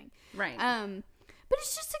anything. Right. But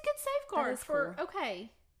it's just a good safeguard is for, cool.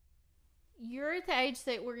 okay, you're at the age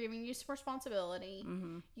that we're giving you some responsibility.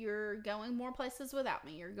 You're going more places without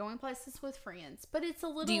me. You're going places with friends. But it's a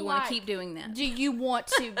little Do you want to keep doing that? do you want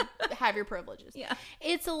to have your privileges? Yeah.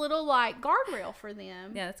 It's a little like guardrail for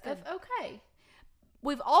them. Yeah, that's good. Of, okay.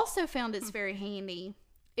 We've also found it's very handy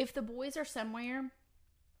if the boys are somewhere,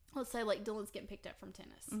 let's say like Dylan's getting picked up from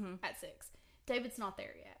tennis at 6. David's not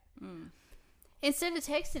there yet. Instead of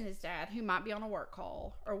texting his dad, who might be on a work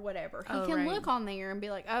call or whatever, he can look on there and be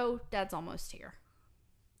like, oh, Dad's almost here.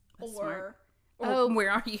 That's or, smart. oh, Where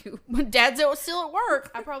are you? when Dad's still at work,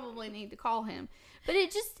 I probably need to call him. But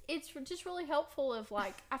it's just really helpful of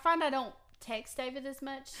like, I find I don't text David as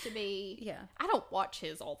much to be, Yeah. I don't watch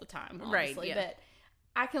his all the time, Right, honestly, yeah. but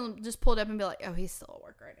I can just pull it up and be like, oh, he's still at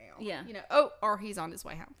work right now. Yeah. You know, oh, or he's on his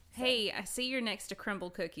way home. Hey, I see you're next to Crumble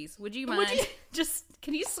Cookies. Would you mind?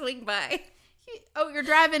 Can you swing by? Oh, you're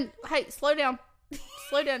driving. Hey, slow down.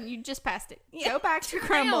 Slow down. You just passed it. Yeah. Go back to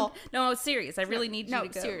Crumble. No, I was serious. I really need you to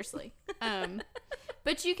go. No, seriously.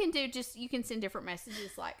 But you can you can send different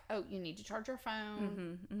messages like, oh, you need to charge your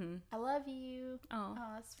phone. I love you. Oh,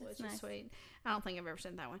 that's nice. sweet. I don't think I've ever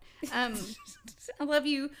sent that one. I love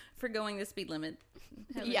you for going the speed limit.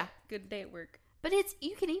 Have Yeah. a good day at work. But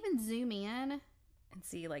you can even zoom in And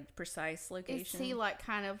see like precise and location. see like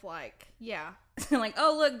kind of like, yeah. Like,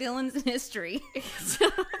 oh look, Dylan's in history.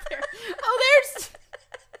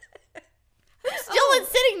 There's Dylan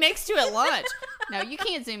sitting next to at lunch. No, you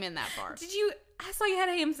can't zoom in that far. Did you? I saw you had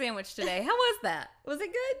a ham sandwich today. How was that? Was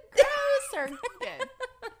it good? Gross or good?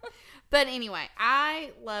 But anyway,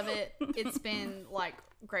 I love it. It's been like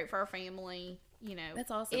great for our family. You know, that's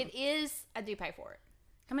awesome. It is. I do pay for it.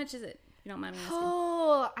 How much is it? If you don't mind me asking.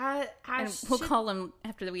 Oh, we'll call them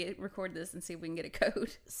after we record this and see if we can get a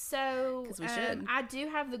code. So, because we should. I do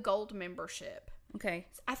have the gold membership. Okay.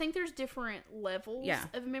 I think there's different levels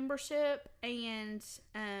of membership, and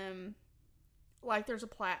like there's a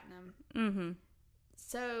platinum. Mm-hmm.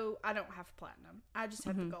 So I don't have platinum. I just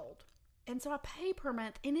have the gold, and so I pay per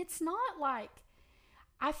month, and it's not like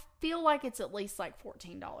I feel like it's at least like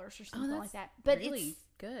 $14 or something like that. But really it's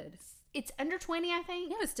good. It's under 20, I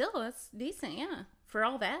think. Yeah, but still, that's decent. Yeah, for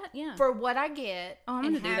all that. Yeah, for what I get. Oh, I'm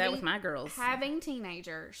gonna do that with my girls. Having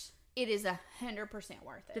teenagers, it is 100%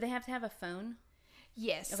 worth it. Do they have to have a phone?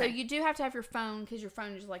 Yes. Okay. So you do have to have your phone because your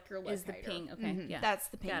phone is like your locator. Is the ping? Okay, yeah, that's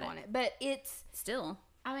the ping on it. But it's still.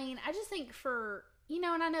 I mean, I just think for.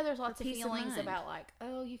 And I know there's lots of feelings about like,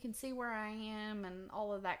 oh, you can see where I am and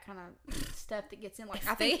all of that kind of stuff that gets in. Like,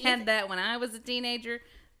 if they had that when I was a teenager,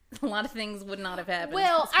 a lot of things would not have happened.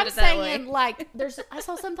 Well, I'm saying like, I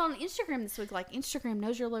saw something on Instagram this week, like Instagram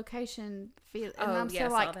knows your location. And I'm so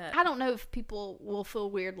like, I don't know if people will feel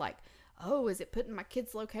weird, like, oh, is it putting my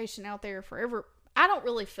kid's location out there forever? I don't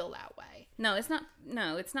really feel that way. No, it's not.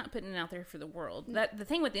 No, it's not putting it out there for the world. That the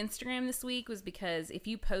thing with Instagram this week was because if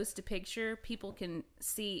you post a picture, people can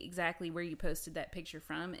see exactly where you posted that picture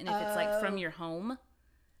from, and if it's like from your home,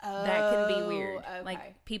 that can be weird. Okay.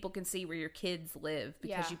 Like people can see where your kids live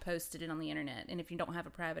because you posted it on the internet, and if you don't have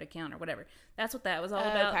a private account or whatever, that's what that was all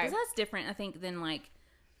about. Because that's different, I think, than like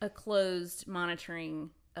a closed monitoring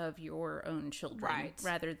of your own children, right?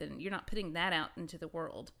 Rather than you're not putting that out into the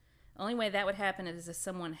world. Only way that would happen is if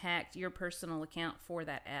someone hacked your personal account for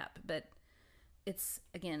that app. But it's,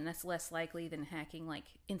 again, that's less likely than hacking like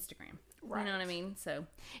Instagram. Right. You know what I mean? So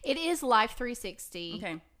it is Life 360.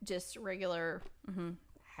 Okay. Just regular,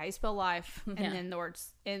 how you spell life, and then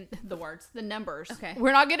the numbers. Okay.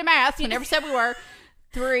 We're not good at math. We never said we were.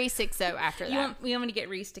 360 after that. You want me to get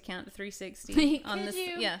Reese to count to 360 on this?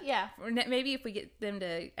 You? Yeah. Or maybe if we get them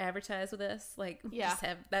to advertise with us, like, just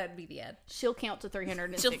have that would be the ad. She'll count to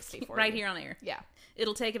 360 for right you. Here on air. Yeah.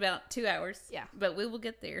 It'll take about 2 hours. Yeah. But we will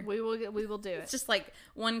get there. We will do it. It's just like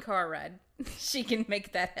one car ride. She can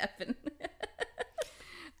make that happen.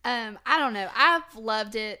 I don't know. I've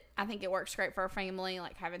loved it. I think it works great for our family.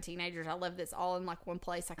 Like having teenagers, I love this all in like one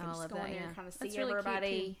place. I can just go in there and kind of see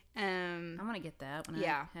everybody. I want to get that when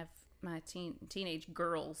I have my teenage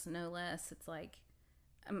girls, no less. It's like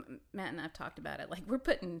Matt and I've talked about it. Like we're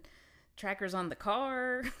putting trackers on the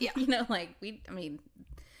car. Yeah,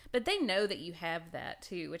 but they know that you have that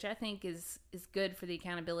too, which I think is good for the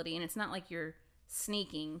accountability. And it's not like you're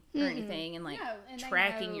sneaking or anything and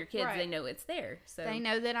tracking your kids. Right. They know it's there, so they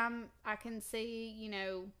know that I can see,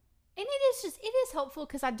 and it is helpful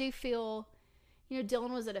because I do feel,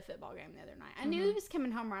 Dylan was at a football game the other night. I knew he was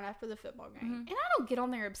coming home right after the football game, and I don't get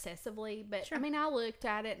on there obsessively, but I mean, I looked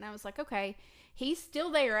at it and I was like, okay, he's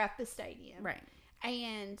still there at the stadium, right?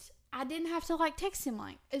 And I didn't have to text him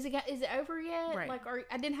is it over yet? Right.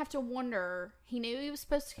 I didn't have to wonder. He knew he was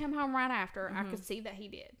supposed to come home right after. I could see that he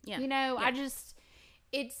did. Yeah.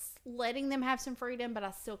 It's letting them have some freedom, but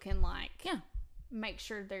I still can make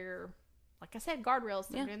sure they're, like I said, guardrails.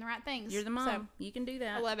 They're doing the right things. You're the mom. So, you can do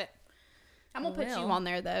that. I love it. I'm gonna put you on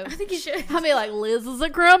there though. I think you should. I'll be like, Liz is a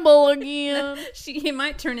crumble again. It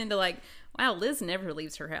might turn into like, wow, Liz never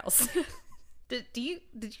leaves her house. Did you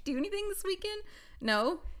do anything this weekend?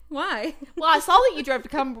 No. Why? Well, I saw that you drove to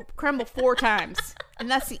Crumble 4 times,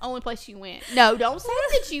 and that's the only place you went. No, don't say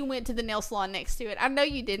that you went to the nail salon next to it. I know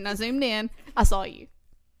you didn't. I zoomed in. I saw you.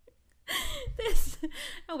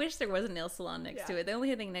 I wish there was a nail salon next to it. The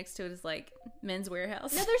only thing next to it is like Men's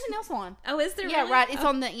Warehouse. No, there's a nail salon. Oh, is there? Yeah, really? right. It's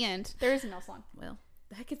on the end. There is a nail salon. Well,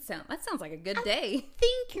 that sounds like a good day. I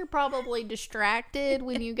think you're probably distracted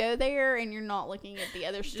when you go there, and you're not looking at the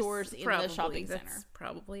other stores in the shopping center. That's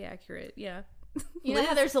probably accurate. Yeah. You know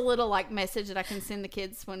how there's a little message that I can send the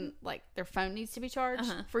kids when their phone needs to be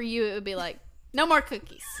charged? For you, it would be like, no more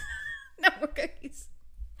cookies. No more cookies.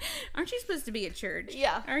 Aren't you supposed to be at church?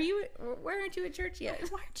 Yeah. Where aren't you at church yet?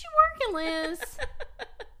 Why aren't you working, Liz?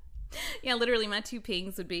 Yeah, literally my 2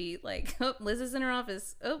 pings would be like, oh, Liz is in her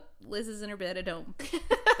office. Oh, Liz is in her bed at home.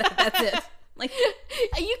 That's it.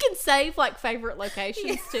 You can save favorite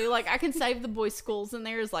locations too. I can save the boys' schools in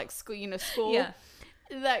there as school, school. Yeah.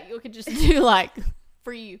 That you could just do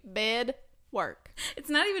for you, bed, work. It's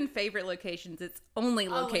not even favorite locations. It's only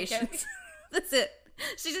locations. That's it.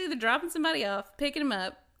 She's either dropping somebody off, picking them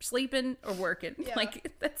up, sleeping, or working. Yeah.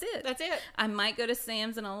 That's it. That's it. I might go to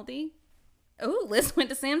Sam's and Aldi Oh, Liz went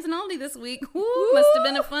to Sam's and Aldi this week. Woo, must have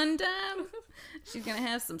been a fun time. She's going to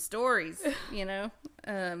have some stories, you know.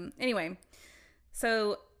 Anyway,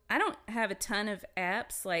 so I don't have a ton of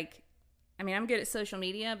apps. Like, I mean, I'm good at social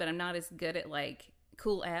media, but I'm not as good at, like,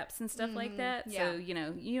 cool apps and stuff like that. Yeah. So, you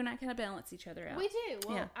know, you and I kind of balance each other out. We do.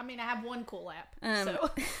 Well, yeah. I mean, I have one cool app. So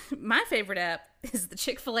my favorite app is the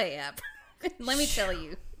Chick-fil-A app. Let me tell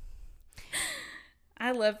you.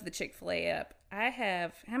 I love the Chick-fil-A app. I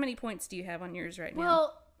have, how many points do you have on yours right now?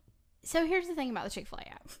 Well, so here's the thing about the Chick-fil-A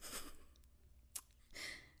app.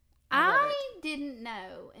 I didn't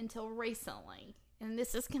know until recently, and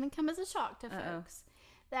this is going to come as a shock to folks,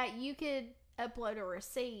 that you could upload a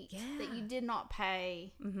receipt that you did not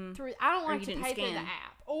pay through. I don't like to pay through the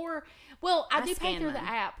app. Or, well, I do pay through the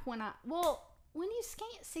app when you scan.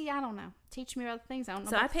 See, I don't know. Teach me about the things I don't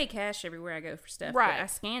know. So I pay cash everywhere I go for stuff. Right. But I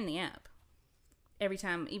scan the app every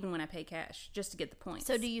time, even when I pay cash, just to get the points.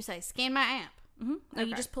 So do you say, scan my app? Mm-hmm. No,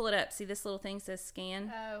 you just pull it up. See this little thing says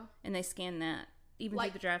scan? Oh. And they scan that. Even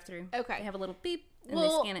through the drive-thru. Okay. They have a little beep, and they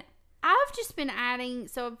scan it. I've just been adding,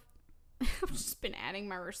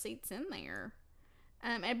 my receipts in there.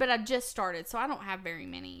 But I just started, so I don't have very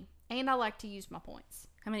many. And I like to use my points.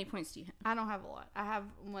 How many points do you have? I don't have a lot. I have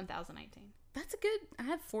 1,018. That's a good, I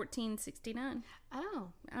have 1,469. Oh.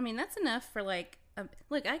 I mean, that's enough for like,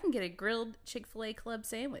 look, I can get a grilled Chick-fil-A club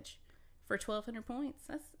sandwich for 1,200 points.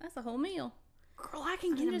 That's a whole meal. Girl, I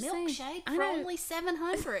can get a milkshake for only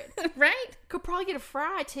 700. Right? Could probably get a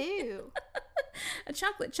fry, too. A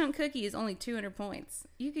chocolate chunk cookie is only 200 points.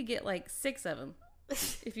 You could get like 6 of them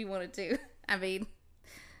if you wanted to. I mean,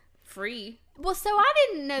 free. Well, so I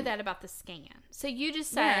didn't know that about the scan. So you just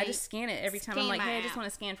say... Yeah, I just scan it every time. I'm like, hey, I just want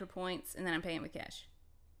to scan for points, and then I'm paying with cash.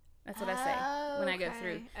 That's what I say when I go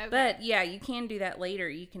through. Okay. But, yeah, you can do that later.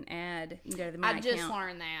 You can go to the My Account. I just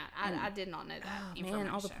learned that. I did not know that. Oh, man,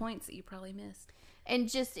 all the points that you probably missed. And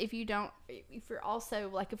just if you're also,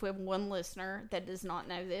 like, if we have one listener that does not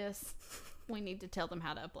know this, we need to tell them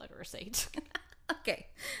how to upload a receipt. Okay.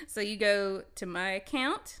 So you go to My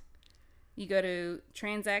Account. You go to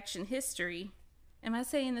Transaction History. Am I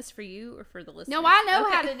saying this for you or for the listeners? No, I know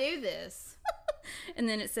how to do this. And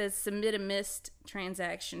then it says submit a missed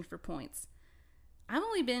transaction for points. I've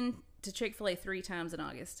only been to Chick-fil-A 3 times in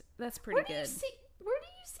August. That's pretty good. Where do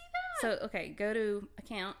you see that? So, okay, go to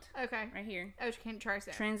account. Okay. Right here. Oh, you can't trace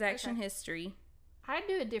that. Transaction history. I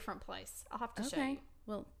do a different place. I'll have to show you.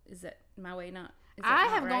 Well, is that my way not? I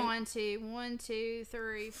have gone to 1, 2,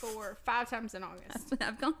 3, 4, 5 times in August.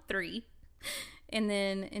 I've gone 3. And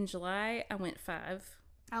then in July, I went 5.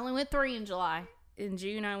 I only went 3 in July. In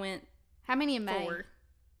June, I went... How many in May? 4.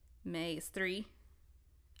 May is 3.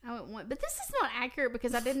 I went 1. But this is not accurate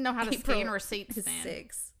because I didn't know how to scan receipts then.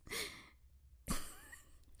 6.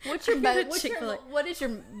 What is your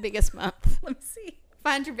biggest month? Let me see.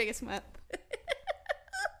 Find your biggest month.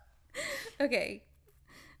 Okay.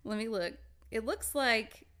 Let me look. It looks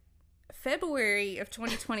like February of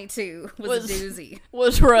 2022 was a doozy.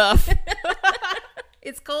 Was rough.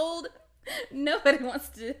 It's cold. Nobody wants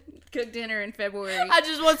to cook dinner in February. I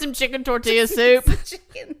just want some chicken tortilla soup.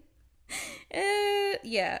 Chicken.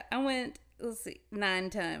 Yeah, I went, 9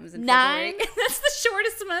 times in February. That's the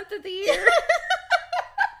shortest month of the year.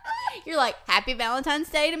 You're like, happy Valentine's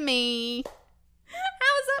Day to me.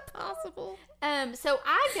 How is that possible? So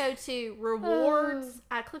I go to rewards.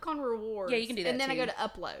 I click on rewards. Yeah, you can do that. And then I go to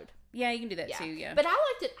upload. Yeah, you can do that too. Yeah. But I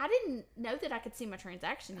liked it. I didn't know that I could see my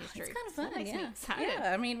transaction history. It's kind of fun. That makes me excited.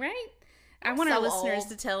 Yeah, I mean, right? I want our listeners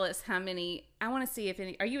to tell us how many. I want to see if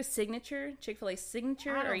any. Are you a signature? Chick-fil-A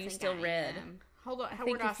signature? Or are you still red? Hold on.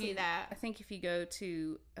 Where do I see that? I think if you go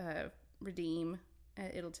to redeem,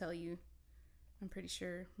 it'll tell you. I'm pretty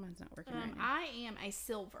sure mine's not working right now. I am a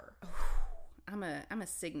silver. Oh, I'm a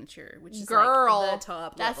signature, which is girl, like the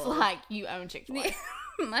top that's level. Like you own Chick-fil-A.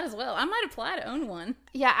 Might as well. I might apply to own one.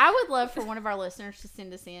 Yeah, I would love for one of our listeners to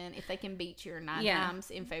send us in if they can beat your 9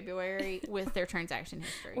 times in February with their transaction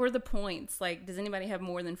history. Or the points. Like, does anybody have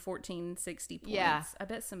more than 1,460 points? Yeah. I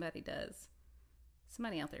bet somebody does.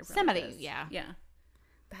 Somebody out there probably does. Yeah.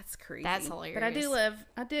 That's crazy. That's hilarious. But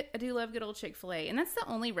I do love good old Chick-fil-A. And that's the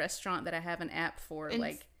only restaurant that I have an app for.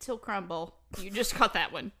 Till Crumble. You just got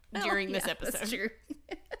that one during this episode. That's true.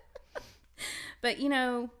 But, you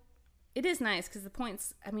know, it is nice because the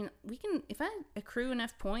points, I mean, we can, if I accrue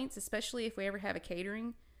enough points, especially if we ever have a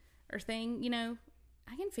catering or thing, you know,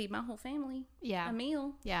 I can feed my whole family a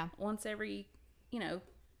meal. Yeah. Once every,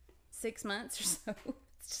 6 months or so.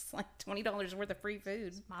 It's just like $20 worth of free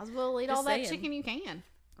food. Might as well eat all that chicken you can.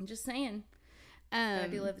 I'm just saying. I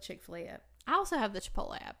do love the Chick-fil-A app. I also have the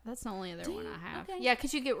Chipotle app. That's the only other one I have. Okay. Yeah,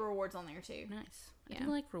 because you get rewards on there too. Nice. Yeah. I do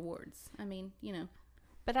like rewards. I mean,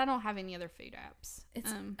 But I don't have any other food apps.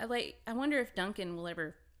 It's I wonder if Dunkin' will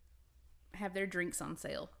ever have their drinks on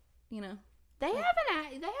sale. They have an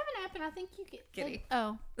app, and I think you get. Kitty.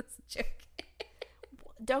 Oh, that's a joke.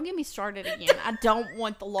 Don't get me started again. I don't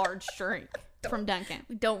want the large drink from Dunkin'.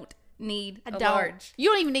 We don't need large. You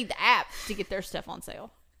don't even need the app to get their stuff on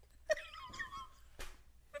sale.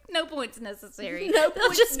 No points necessary. They'll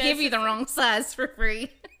just give you the wrong size for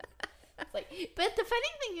free. But the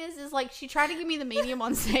funny thing is like she tried to give me the medium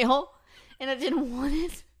on sale, and I didn't want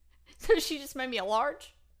it, so she just made me a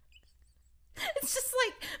large. It's just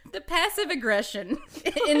like the passive aggression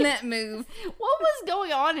in that move. What was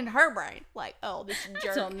going on in her brain? Like, oh, this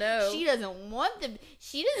jerk. I don't know. She doesn't want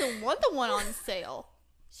the one on sale.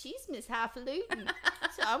 She's Miss Highfalutin,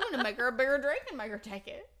 so I'm gonna make her a bigger drink and make her take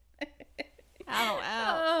it.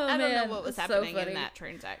 I don't know what was happening in that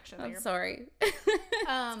transaction. I'm sorry.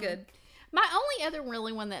 It's good. My only other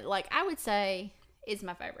really one that I would say is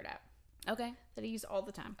my favorite app. Okay. That I use all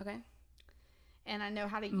the time. Okay. And I know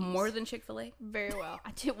how to use more than Chick-fil-A. Very well.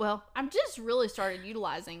 I do well. I'm just really started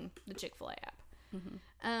utilizing the Chick-fil-A app.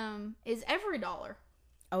 Mm-hmm. Is EveryDollar.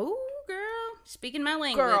 Oh, girl, speaking my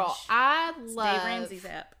language. Girl, I love Dave Ramsey's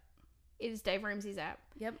app. It is Dave Ramsey's app.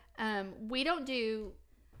 Yep. We don't do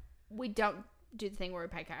the thing where we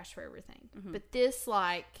pay cash for everything, but this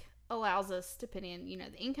allows us to put in,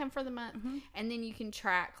 the income for the month, and then you can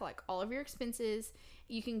track all of your expenses.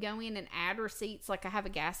 You can go in and add receipts. I have a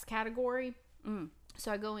gas category.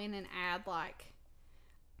 So I go in and add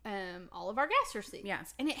all of our gas receipts.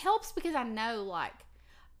 Yes. And it helps because I know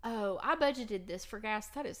oh, I budgeted this for gas.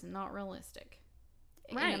 That is not realistic.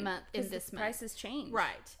 Right. In a month, in this month. Prices change.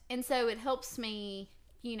 Right. And so it helps me,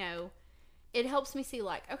 it helps me see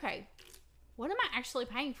okay, what am I actually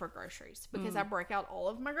paying for groceries? Because I break out all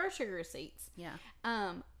of my grocery receipts. Yeah.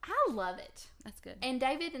 I love it. That's good. And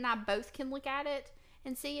David and I both can look at it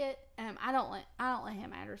and see it. I don't let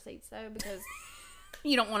him add receipts though, because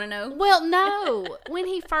you don't want to know. Well, no. When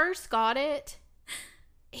he first got it,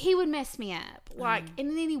 he would mess me up.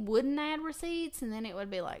 And then he wouldn't add receipts, and then it would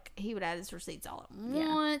be he would add his receipts all at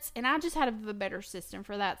once. And I just had a better system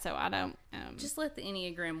for that, so I don't. Just let the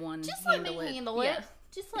Enneagram 1 just handle it. Handle it. Yeah.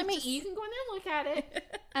 Just let me. You can go in there and look at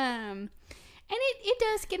it. And it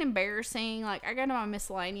does get embarrassing. I go to my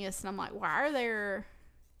miscellaneous, and I'm like, why are there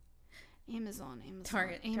Amazon,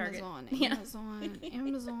 Target, Amazon,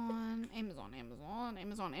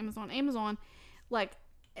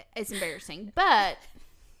 it's embarrassing, but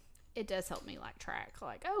it does help me track.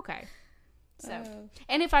 Okay, so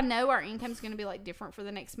and if I know our income's going to be different for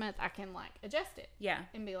the next month, I can adjust it. Yeah,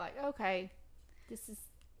 and be okay, this is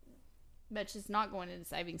much is not going into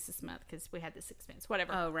savings this month because we had this expense.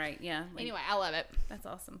 Whatever. Oh right, yeah. Anyway, I love it. That's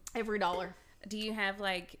awesome. EveryDollar. Do you have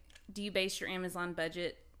do you base your Amazon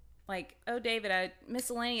budget? Oh, David, I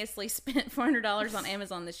miscellaneously spent $400 on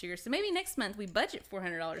Amazon this year, so maybe next month we budget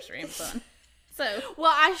 $400 for Amazon. So,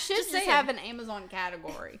 well, I should just have an Amazon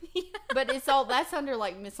category, but that's under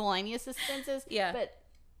miscellaneous expenses. Yeah, but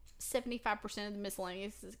 75% of the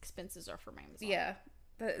miscellaneous expenses are from Amazon. Yeah,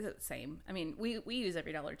 the same. I mean, we use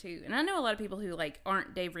EveryDollar too, and I know a lot of people who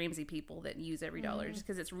aren't Dave Ramsey people that use EveryDollar just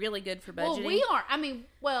because it's really good for budgeting. Well, we are. I mean,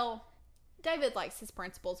 David likes his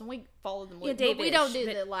principles, and we follow them. Yeah, David, we don't do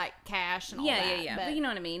the cash and all that. Yeah. But you know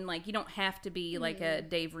what I mean. You don't have to be a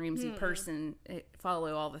Dave Ramsey person,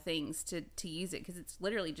 follow all the things to use it, because it's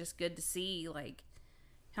literally just good to see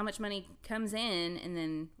how much money comes in and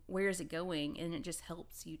then where is it going, and it just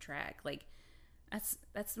helps you track.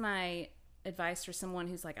 That's my advice for someone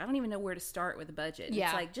who's I don't even know where to start with a budget.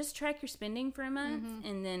 Yeah. It's just track your spending for a month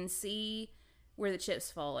and then see where the chips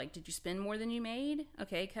fall. Did you spend more than you made?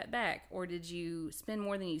 Okay, cut back. Or did you spend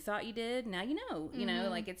more than you thought you did? Now you know.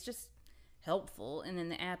 It's just helpful. And then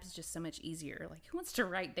the app is just so much easier. Who wants to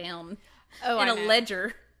write down in a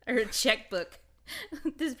ledger or a checkbook?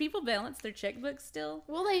 Does people balance their checkbooks still?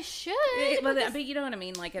 Well, they should. But you know what I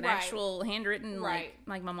mean? An actual handwritten, like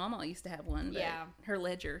my mama used to have one. But her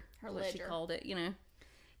ledger. What she called it,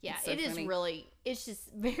 Yeah, so it is funny. Really, it's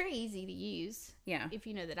just very easy to use. Yeah. If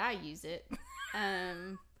you know that I use it.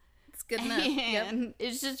 It's good enough. And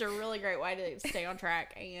it's just a really great way to stay on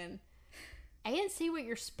track and see what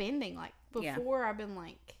you're spending. Before I've been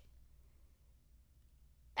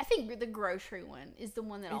I think the grocery one is the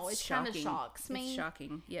one that always kind of shocks me. It's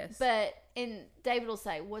shocking, yes. And David will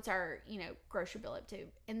say, what's our, grocery bill up to?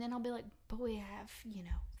 And then I'll be like, but we have,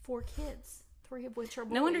 4 kids, 3 of which are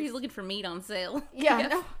boys. No wonder he's looking for meat on sale. Yeah, I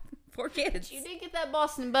know. 4 kids. You did get that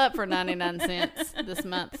Boston butt for 99 cents this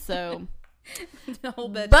month, so The whole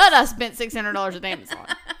budget. But I spent $600 at Amazon.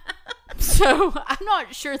 So I'm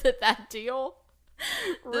not sure that deal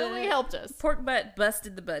really helped us. Pork butt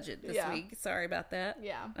busted the budget this week. Sorry about that.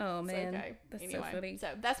 Yeah. Oh, man. Okay. That's anyway, so funny. So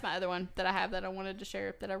that's my other one that I have that I wanted to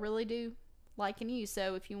share that I really do like and use.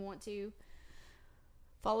 So if you want to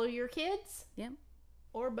follow your kids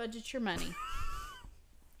or budget your money,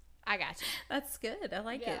 I got you. That's good. I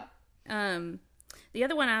like it. The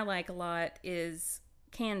other one I like a lot is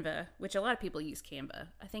Canva, which a lot of people use Canva.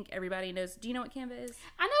 I think everybody knows. Do you know what Canva is?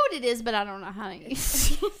 I know what it is, but I don't know how to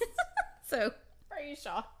use it. So, are you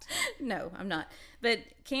shocked? No, I'm not. But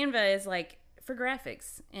Canva is like for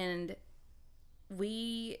graphics, and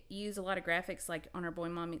we use a lot of graphics like on our Boy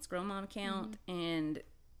Mom Meets Girl Mom account, and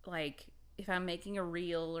like if I'm making a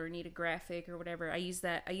reel or need a graphic or whatever, I use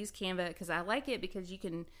Canva because I like it because you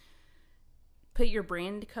can put your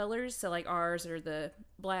brand colors. So like ours are the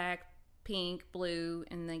black, pink, blue,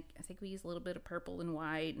 and then I think we use a little bit of purple and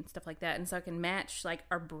white and stuff like that. And so I can match like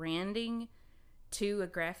our branding to a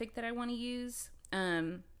graphic that I want to use.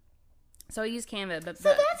 So I use Canva. But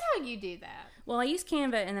that's how you do that. Well, I use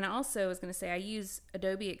Canva, and then I also was going to say I use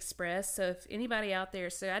Adobe Express. So if anybody out there,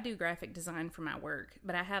 so I do graphic design for my work,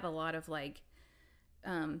 but I have a lot of like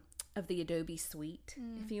of the Adobe suite,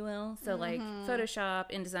 if you will. So like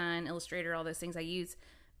Photoshop, InDesign, Illustrator, all those things I use.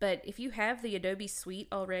 But if you have the Adobe suite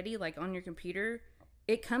already, like on your computer,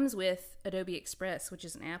 it comes with Adobe Express, which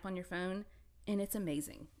is an app on your phone, and it's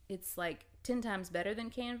amazing. It's like 10 times better than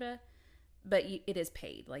Canva, but it is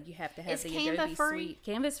paid. Like you have to have the Canva Adobe free? suite.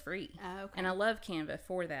 Canva's free. Oh, okay. And I love Canva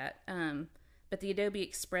for that. But the Adobe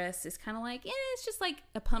Express is kind of like, it's just like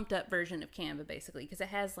a pumped up version of Canva, basically, because it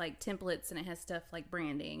has like templates and it has stuff like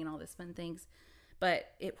branding and all those fun things.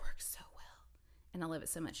 But it works so well, and I love it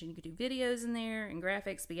so much. And you can do videos in there and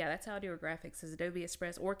graphics. But yeah, that's how I do our graphics, is Adobe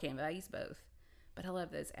Express or Canva. I use both, but I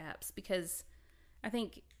love those apps because I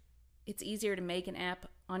think it's easier to make an app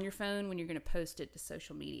on your phone when you're going to post it to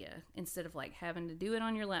social media instead of like having to do it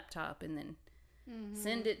on your laptop and then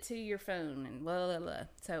send it to your phone and blah, blah, blah.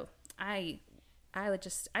 So I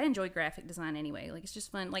enjoy graphic design anyway. Like it's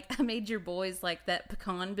just fun. Like I made your boys like that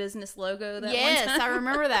pecan business logo that yes, one time. I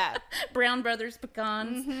remember that. Brown Brothers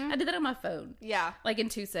pecans. I did that on my phone. Yeah. Like in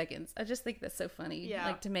 2 seconds. I just think that's so funny. Yeah.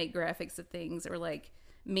 Like to make graphics of things or like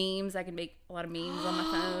memes. I can make a lot of memes on my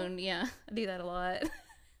phone. Yeah. I do that a lot.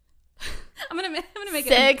 I'm gonna make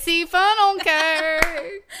sexy funnel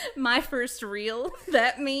cake. My first reel.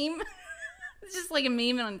 That meme. It's just like a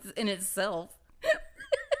meme in itself.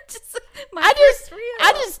 I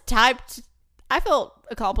just typed. I felt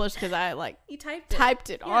accomplished because I like you typed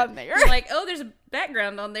it on there. You're like, oh, there's a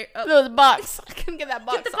background on there. Oh. There was a box. I couldn't get that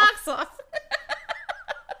box. Get the box off.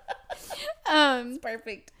 It's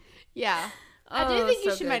perfect. Yeah, I do think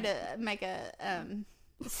you should make a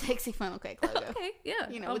sexy funnel cake logo. Okay,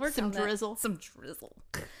 yeah, with some drizzle. Some drizzle.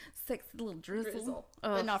 Sexy little drizzle.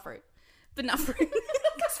 Oh. But not fruit.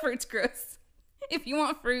 Because fruit's gross. If you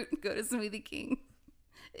want fruit, go to Smoothie King.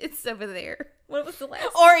 It's over there. What was the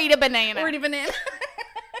last? Or eat a banana.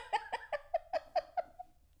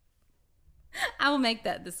 I will make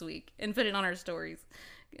that this week and put it on our stories.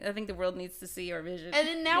 I think the world needs to see our vision. And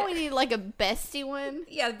then now we need like a bestie one.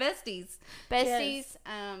 Yeah, besties. Besties. Yes.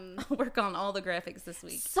 I'll work on all the graphics this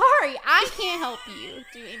week. Sorry, I can't help you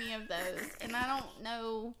do any of those. And I don't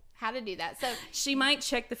know how to do that. So she might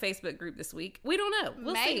check the Facebook group this week. We don't know.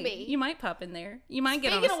 We'll maybe see. You might pop in there. You might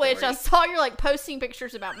get on a Speaking of which, I saw you're like posting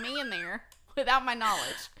pictures about me in there without my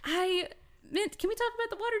knowledge. Can we talk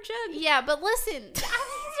about the water jug? Yeah, but listen,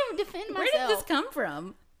 I need to defend myself. Where did this come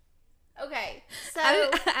from? Okay, so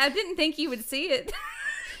I didn't think you would see it.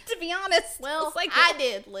 To be honest. Well, I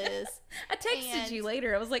did, Liz. I texted you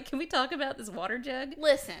later. I was like, can we talk about this water jug?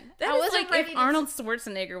 Listen, I wasn't like if Arnold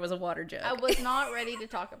Schwarzenegger was a water jug. I was not ready to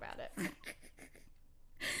talk about it.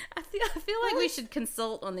 I feel like we should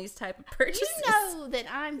consult on these type of purchases. You know that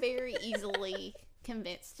I'm very easily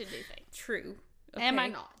convinced to do things. True. Okay. Am I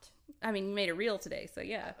not? I mean, you made a reel today, so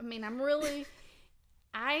yeah. I mean, I'm really...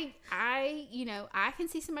 I can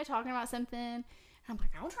see somebody talking about something... I'm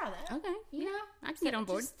like, I'll try that. Okay. You know? I can get on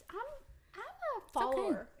board. I'm a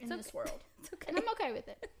follower in this world. It's okay. And I'm okay with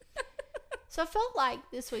it. So I felt like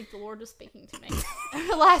this week the Lord was speaking to me.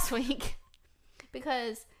 Last week.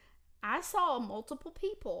 Because I saw multiple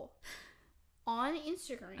people on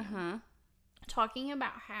Instagram talking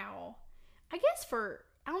about how, I guess I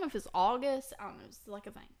don't know if it's August, I don't know, it's like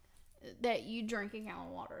a thing, that you drink a gallon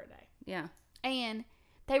of water a day. Yeah. And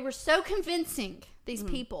they were so convincing, these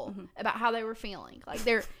people, about how they were feeling. Like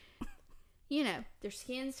their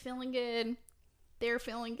skin's feeling good. They're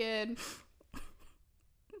feeling good.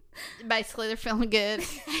 basically they're feeling good,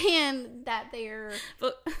 and that they're.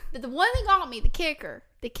 But the one that got me, the kicker,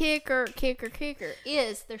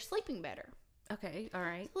 is they're sleeping better. Okay, all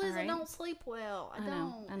right. Liz, I don't sleep well. I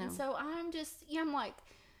know. I know. And so I'm like,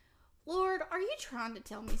 Lord, are you trying to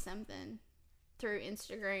tell me something through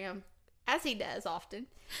Instagram, as he does often?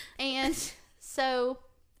 And so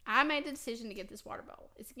I made the decision to get this water bottle.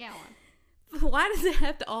 It's a gallon. Why does it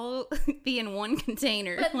have to all be in one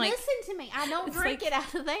container? But listen to me. I don't drink it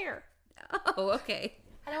out of there. Oh, okay.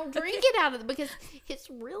 I don't drink it out of it because it's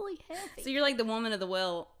really heavy. So you're like the woman of the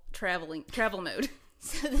well travel mode.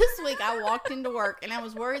 So this week I walked into work and I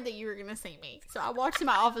was worried that you were going to see me. So I walked to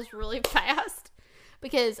my office really fast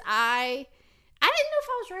because I didn't know if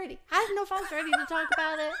I was ready. I didn't know if I was ready to talk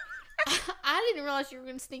about it. I didn't realize you were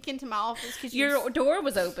going to sneak into my office because your door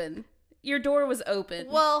was open. Your door was open.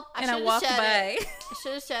 Well, I walked by. I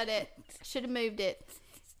should have shut it. I should have moved it.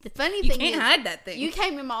 The funny thing is, you can't hide that thing. You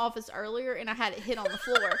came in my office earlier and I had it hit on the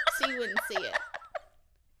floor so you wouldn't see it.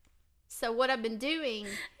 So what I've been doing,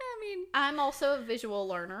 I'm also a visual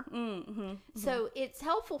learner. So it's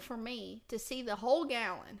helpful for me to see the whole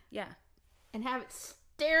gallon. Yeah. And have it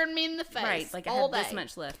staring me in the face. Right, like all I have day. this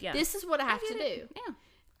much left. Yeah. This is what I have to do. Yeah.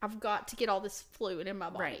 I've got to get all this fluid in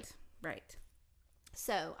my body. Right.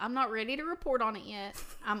 So I'm not ready to report on it yet.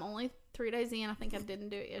 I'm only 3 days in. I think I didn't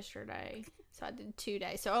do it yesterday. So I did 2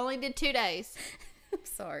 days. So I only did 2 days. I'm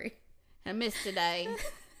sorry. I missed today.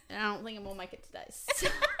 And I don't think I'm going to make it today. So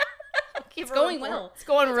it's going well. It's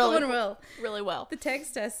going really well. Really well. The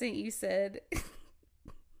text I sent you said,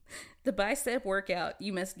 the bicep workout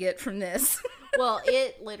you must get from this. Well,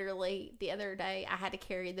 it literally, the other day, I had to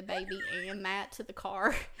carry the baby and Matt to the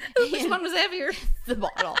car. Which one was heavier? The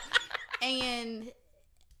bottle. And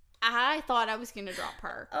I thought I was going to drop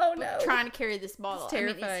her. Oh, no. Trying to carry this bottle. It's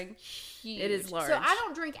terrifying. It's huge. It is large. So I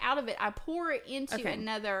don't drink out of it. I pour it into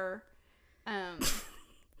another,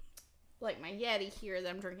 like my Yeti here that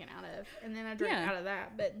I'm drinking out of. And then I drink out of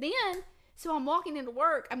that. But then, so I'm walking into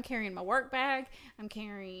work. I'm carrying my work bag. I'm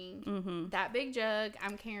carrying that big jug.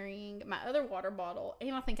 I'm carrying my other water bottle.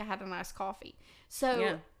 And I think I had a nice coffee.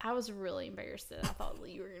 So I was really embarrassed that I thought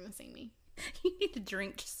you were going to see me. You need a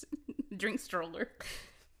drink stroller.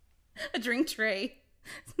 A drink tray.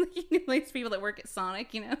 You know, like people that work at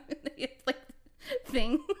Sonic, you know, it's like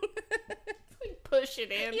thing. Push it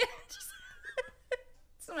in. Yeah.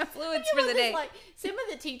 Some of my fluids for the day. Like some of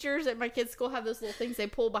the teachers at my kids' school have those little things they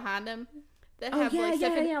pull behind them that have like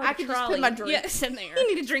stuff in. I can just put my drinks in there.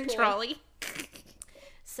 You need a drink trolley.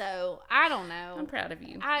 So I don't know. I'm proud of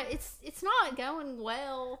you. It's not going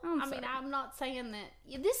well. I'm not saying that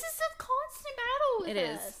this is a constant battle with us.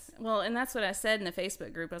 It is. Well, and that's what I said in the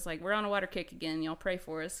Facebook group. I was like, we're on a water kick again. Y'all pray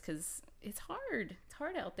for us because it's hard. It's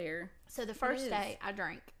hard out there. So the first day I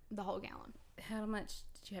drank the whole gallon. How much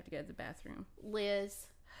did you have to go to the bathroom? Liz,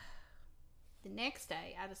 the next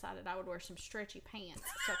day I decided I would wear some stretchy pants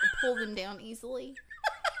so I could pull them down easily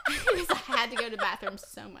because I had to go to the bathroom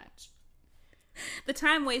so much. The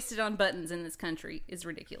time wasted on buttons in this country is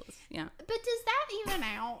ridiculous. Yeah. But does that even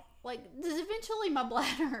out? Like, is eventually my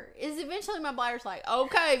bladder's like,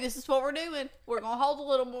 okay, this is what we're doing. We're going to hold a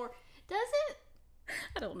little more. Does it?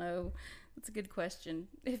 I don't know. That's a good question.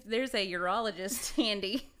 If there's a urologist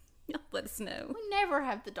handy, let us know. We never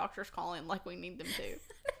have the doctors call in like we need them to.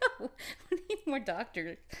 No. We need more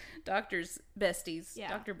doctors besties. Yeah.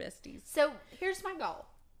 Doctor besties. So, here's my goal.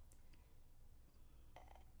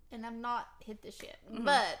 And I've not hit this yet.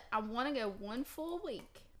 But I want to go 1 full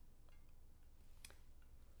week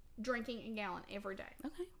drinking a gallon every day.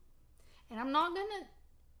 Okay. And I'm not going to...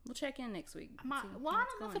 We'll check in next week. I don't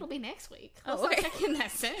know if it'll be next week. Oh, okay. Check in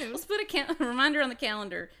that soon. Let's put a reminder on the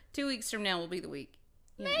calendar. 2 weeks from now will be the week.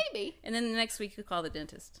 Maybe. And then the next week you'll call the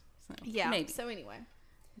dentist. So, yeah. Maybe. So anyway.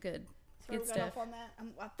 Good. So Good stuff. Off on that.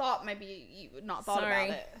 I thought maybe you would not thought about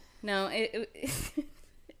it. No,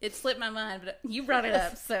 it slipped my mind, but you brought it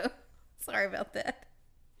up, so sorry about that.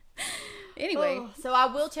 Anyway. Oh, so I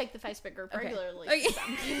will check the Facebook group regularly. Okay.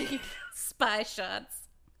 I'm kidding. Spy shots.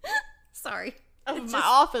 Sorry. My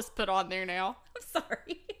office put on there now. I'm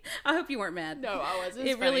sorry. I hope you weren't mad. No, I wasn't.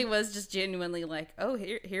 It really was just genuinely like, oh,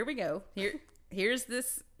 here we go. Here's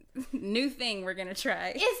this new thing we're going to try.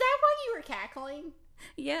 Is that why you were cackling?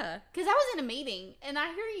 Yeah. Because I was in a meeting, and I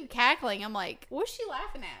hear you cackling. I'm like, what's she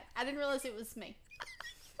laughing at? I didn't realize it was me.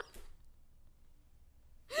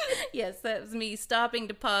 Yes, that was me stopping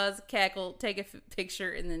to pause, cackle, take a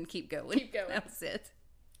picture, and then keep going. That was it.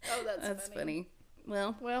 Oh, that's funny.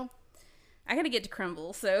 Well, Well, I got to get to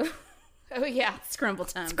Crumble, so. Oh, yeah. It's Crumble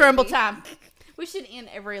time. It's Crumble time. We should end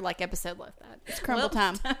every, episode like that. It's Crumble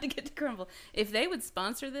time. It's time to get to Crumble. If they would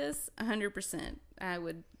sponsor this, 100%, I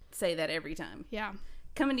would say that every time. Yeah.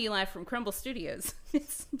 Coming to you live from Crumble Studios.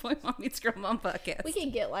 It's Boy Mom Meets Girl Mom podcast. We can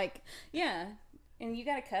get like... Yeah. And you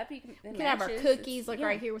got a cup. You can have our cookies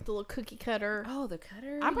right here with the little cookie cutter. Oh, the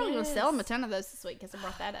cutter. I'm probably going to sell them a ton of those this week because I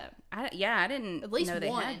brought that up. I didn't at least know they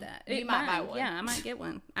one. had that. You might buy one. Yeah, I might get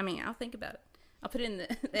one. I mean, I'll think about it. I'll put it in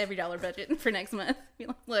the every dollar budget for next month.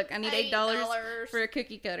 Look, I need $8 for a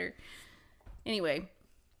cookie cutter. Anyway.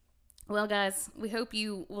 Well, guys, we hope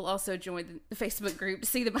you will also join the Facebook group to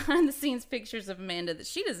see the behind-the-scenes pictures of Amanda that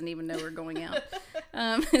she doesn't even know are going out.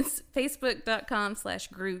 It's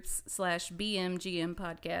facebook.com/groups/BMGM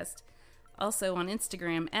podcast. Also on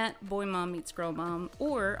Instagram at BoyMomMeetsGirlMom,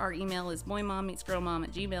 or our email is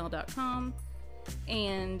boymommeetsgirlmom@gmail.com.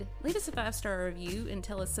 And leave us a 5-star review and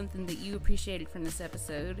tell us something that you appreciated from this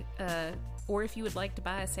episode, or if you would like to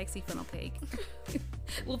buy a sexy funnel cake.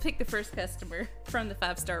 We'll pick the first customer from the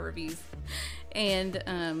 5-star reviews. And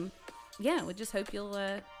we just hope you'll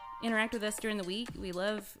interact with us during the week. We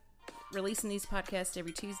love releasing these podcasts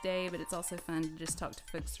every Tuesday, but it's also fun to just talk to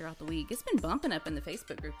folks throughout the week. It's been bumping up in the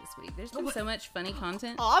Facebook group this week. There's been so much funny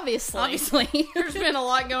content. Obviously. There's been a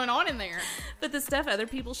lot going on in there. But the stuff other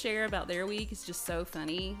people share about their week is just so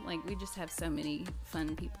funny. Like, we just have so many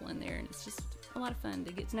fun people in there, and it's just a lot of fun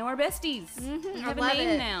to get to know our besties. Mm-hmm. We have a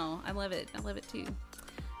name now. I love it. I love it too.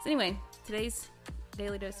 So anyway, today's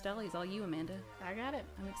Daily Dose of Dolly is all you, Amanda. I got it.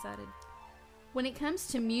 I'm excited. When it comes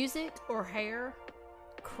to music or hair,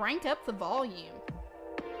 crank up the volume.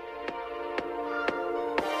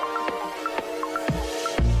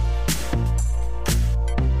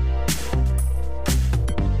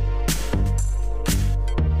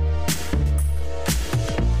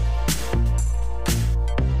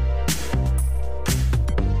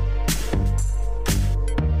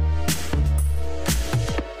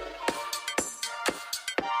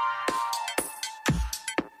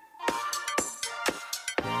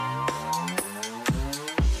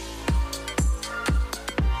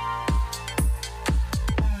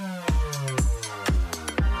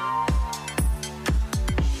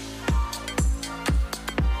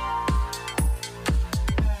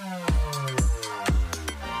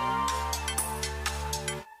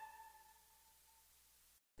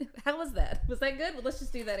 How was that? Was that good? Well, let's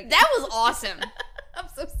just do that again. That was awesome. I'm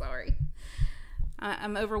so sorry.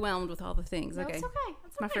 I'm overwhelmed with all the things. No, okay. it's okay.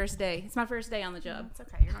 It's my first day. It's my first day on the job. It's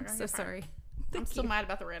okay. You're not going to So sorry. I'm still mad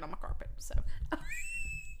about the red on my carpet. So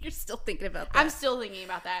You're still thinking about that. I'm still thinking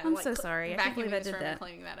about that. I'm so sorry. I can't believe I vacuuming this did room and that.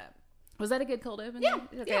 cleaning that up. Was that a good cold open? Yeah.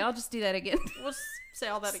 Okay, Yeah. I'll just do that again. We'll say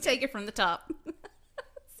all that Just again. take it from the top.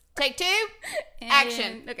 Take 2. And-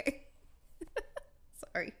 Action. Okay.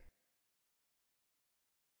 Sorry.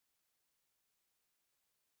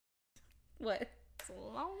 What? It's a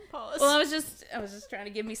long pause. Well, I was just trying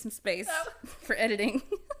to give me some space for editing.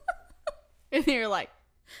 And you're like,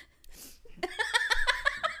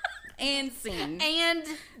 And scene. and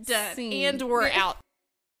done. Scene. And we're out.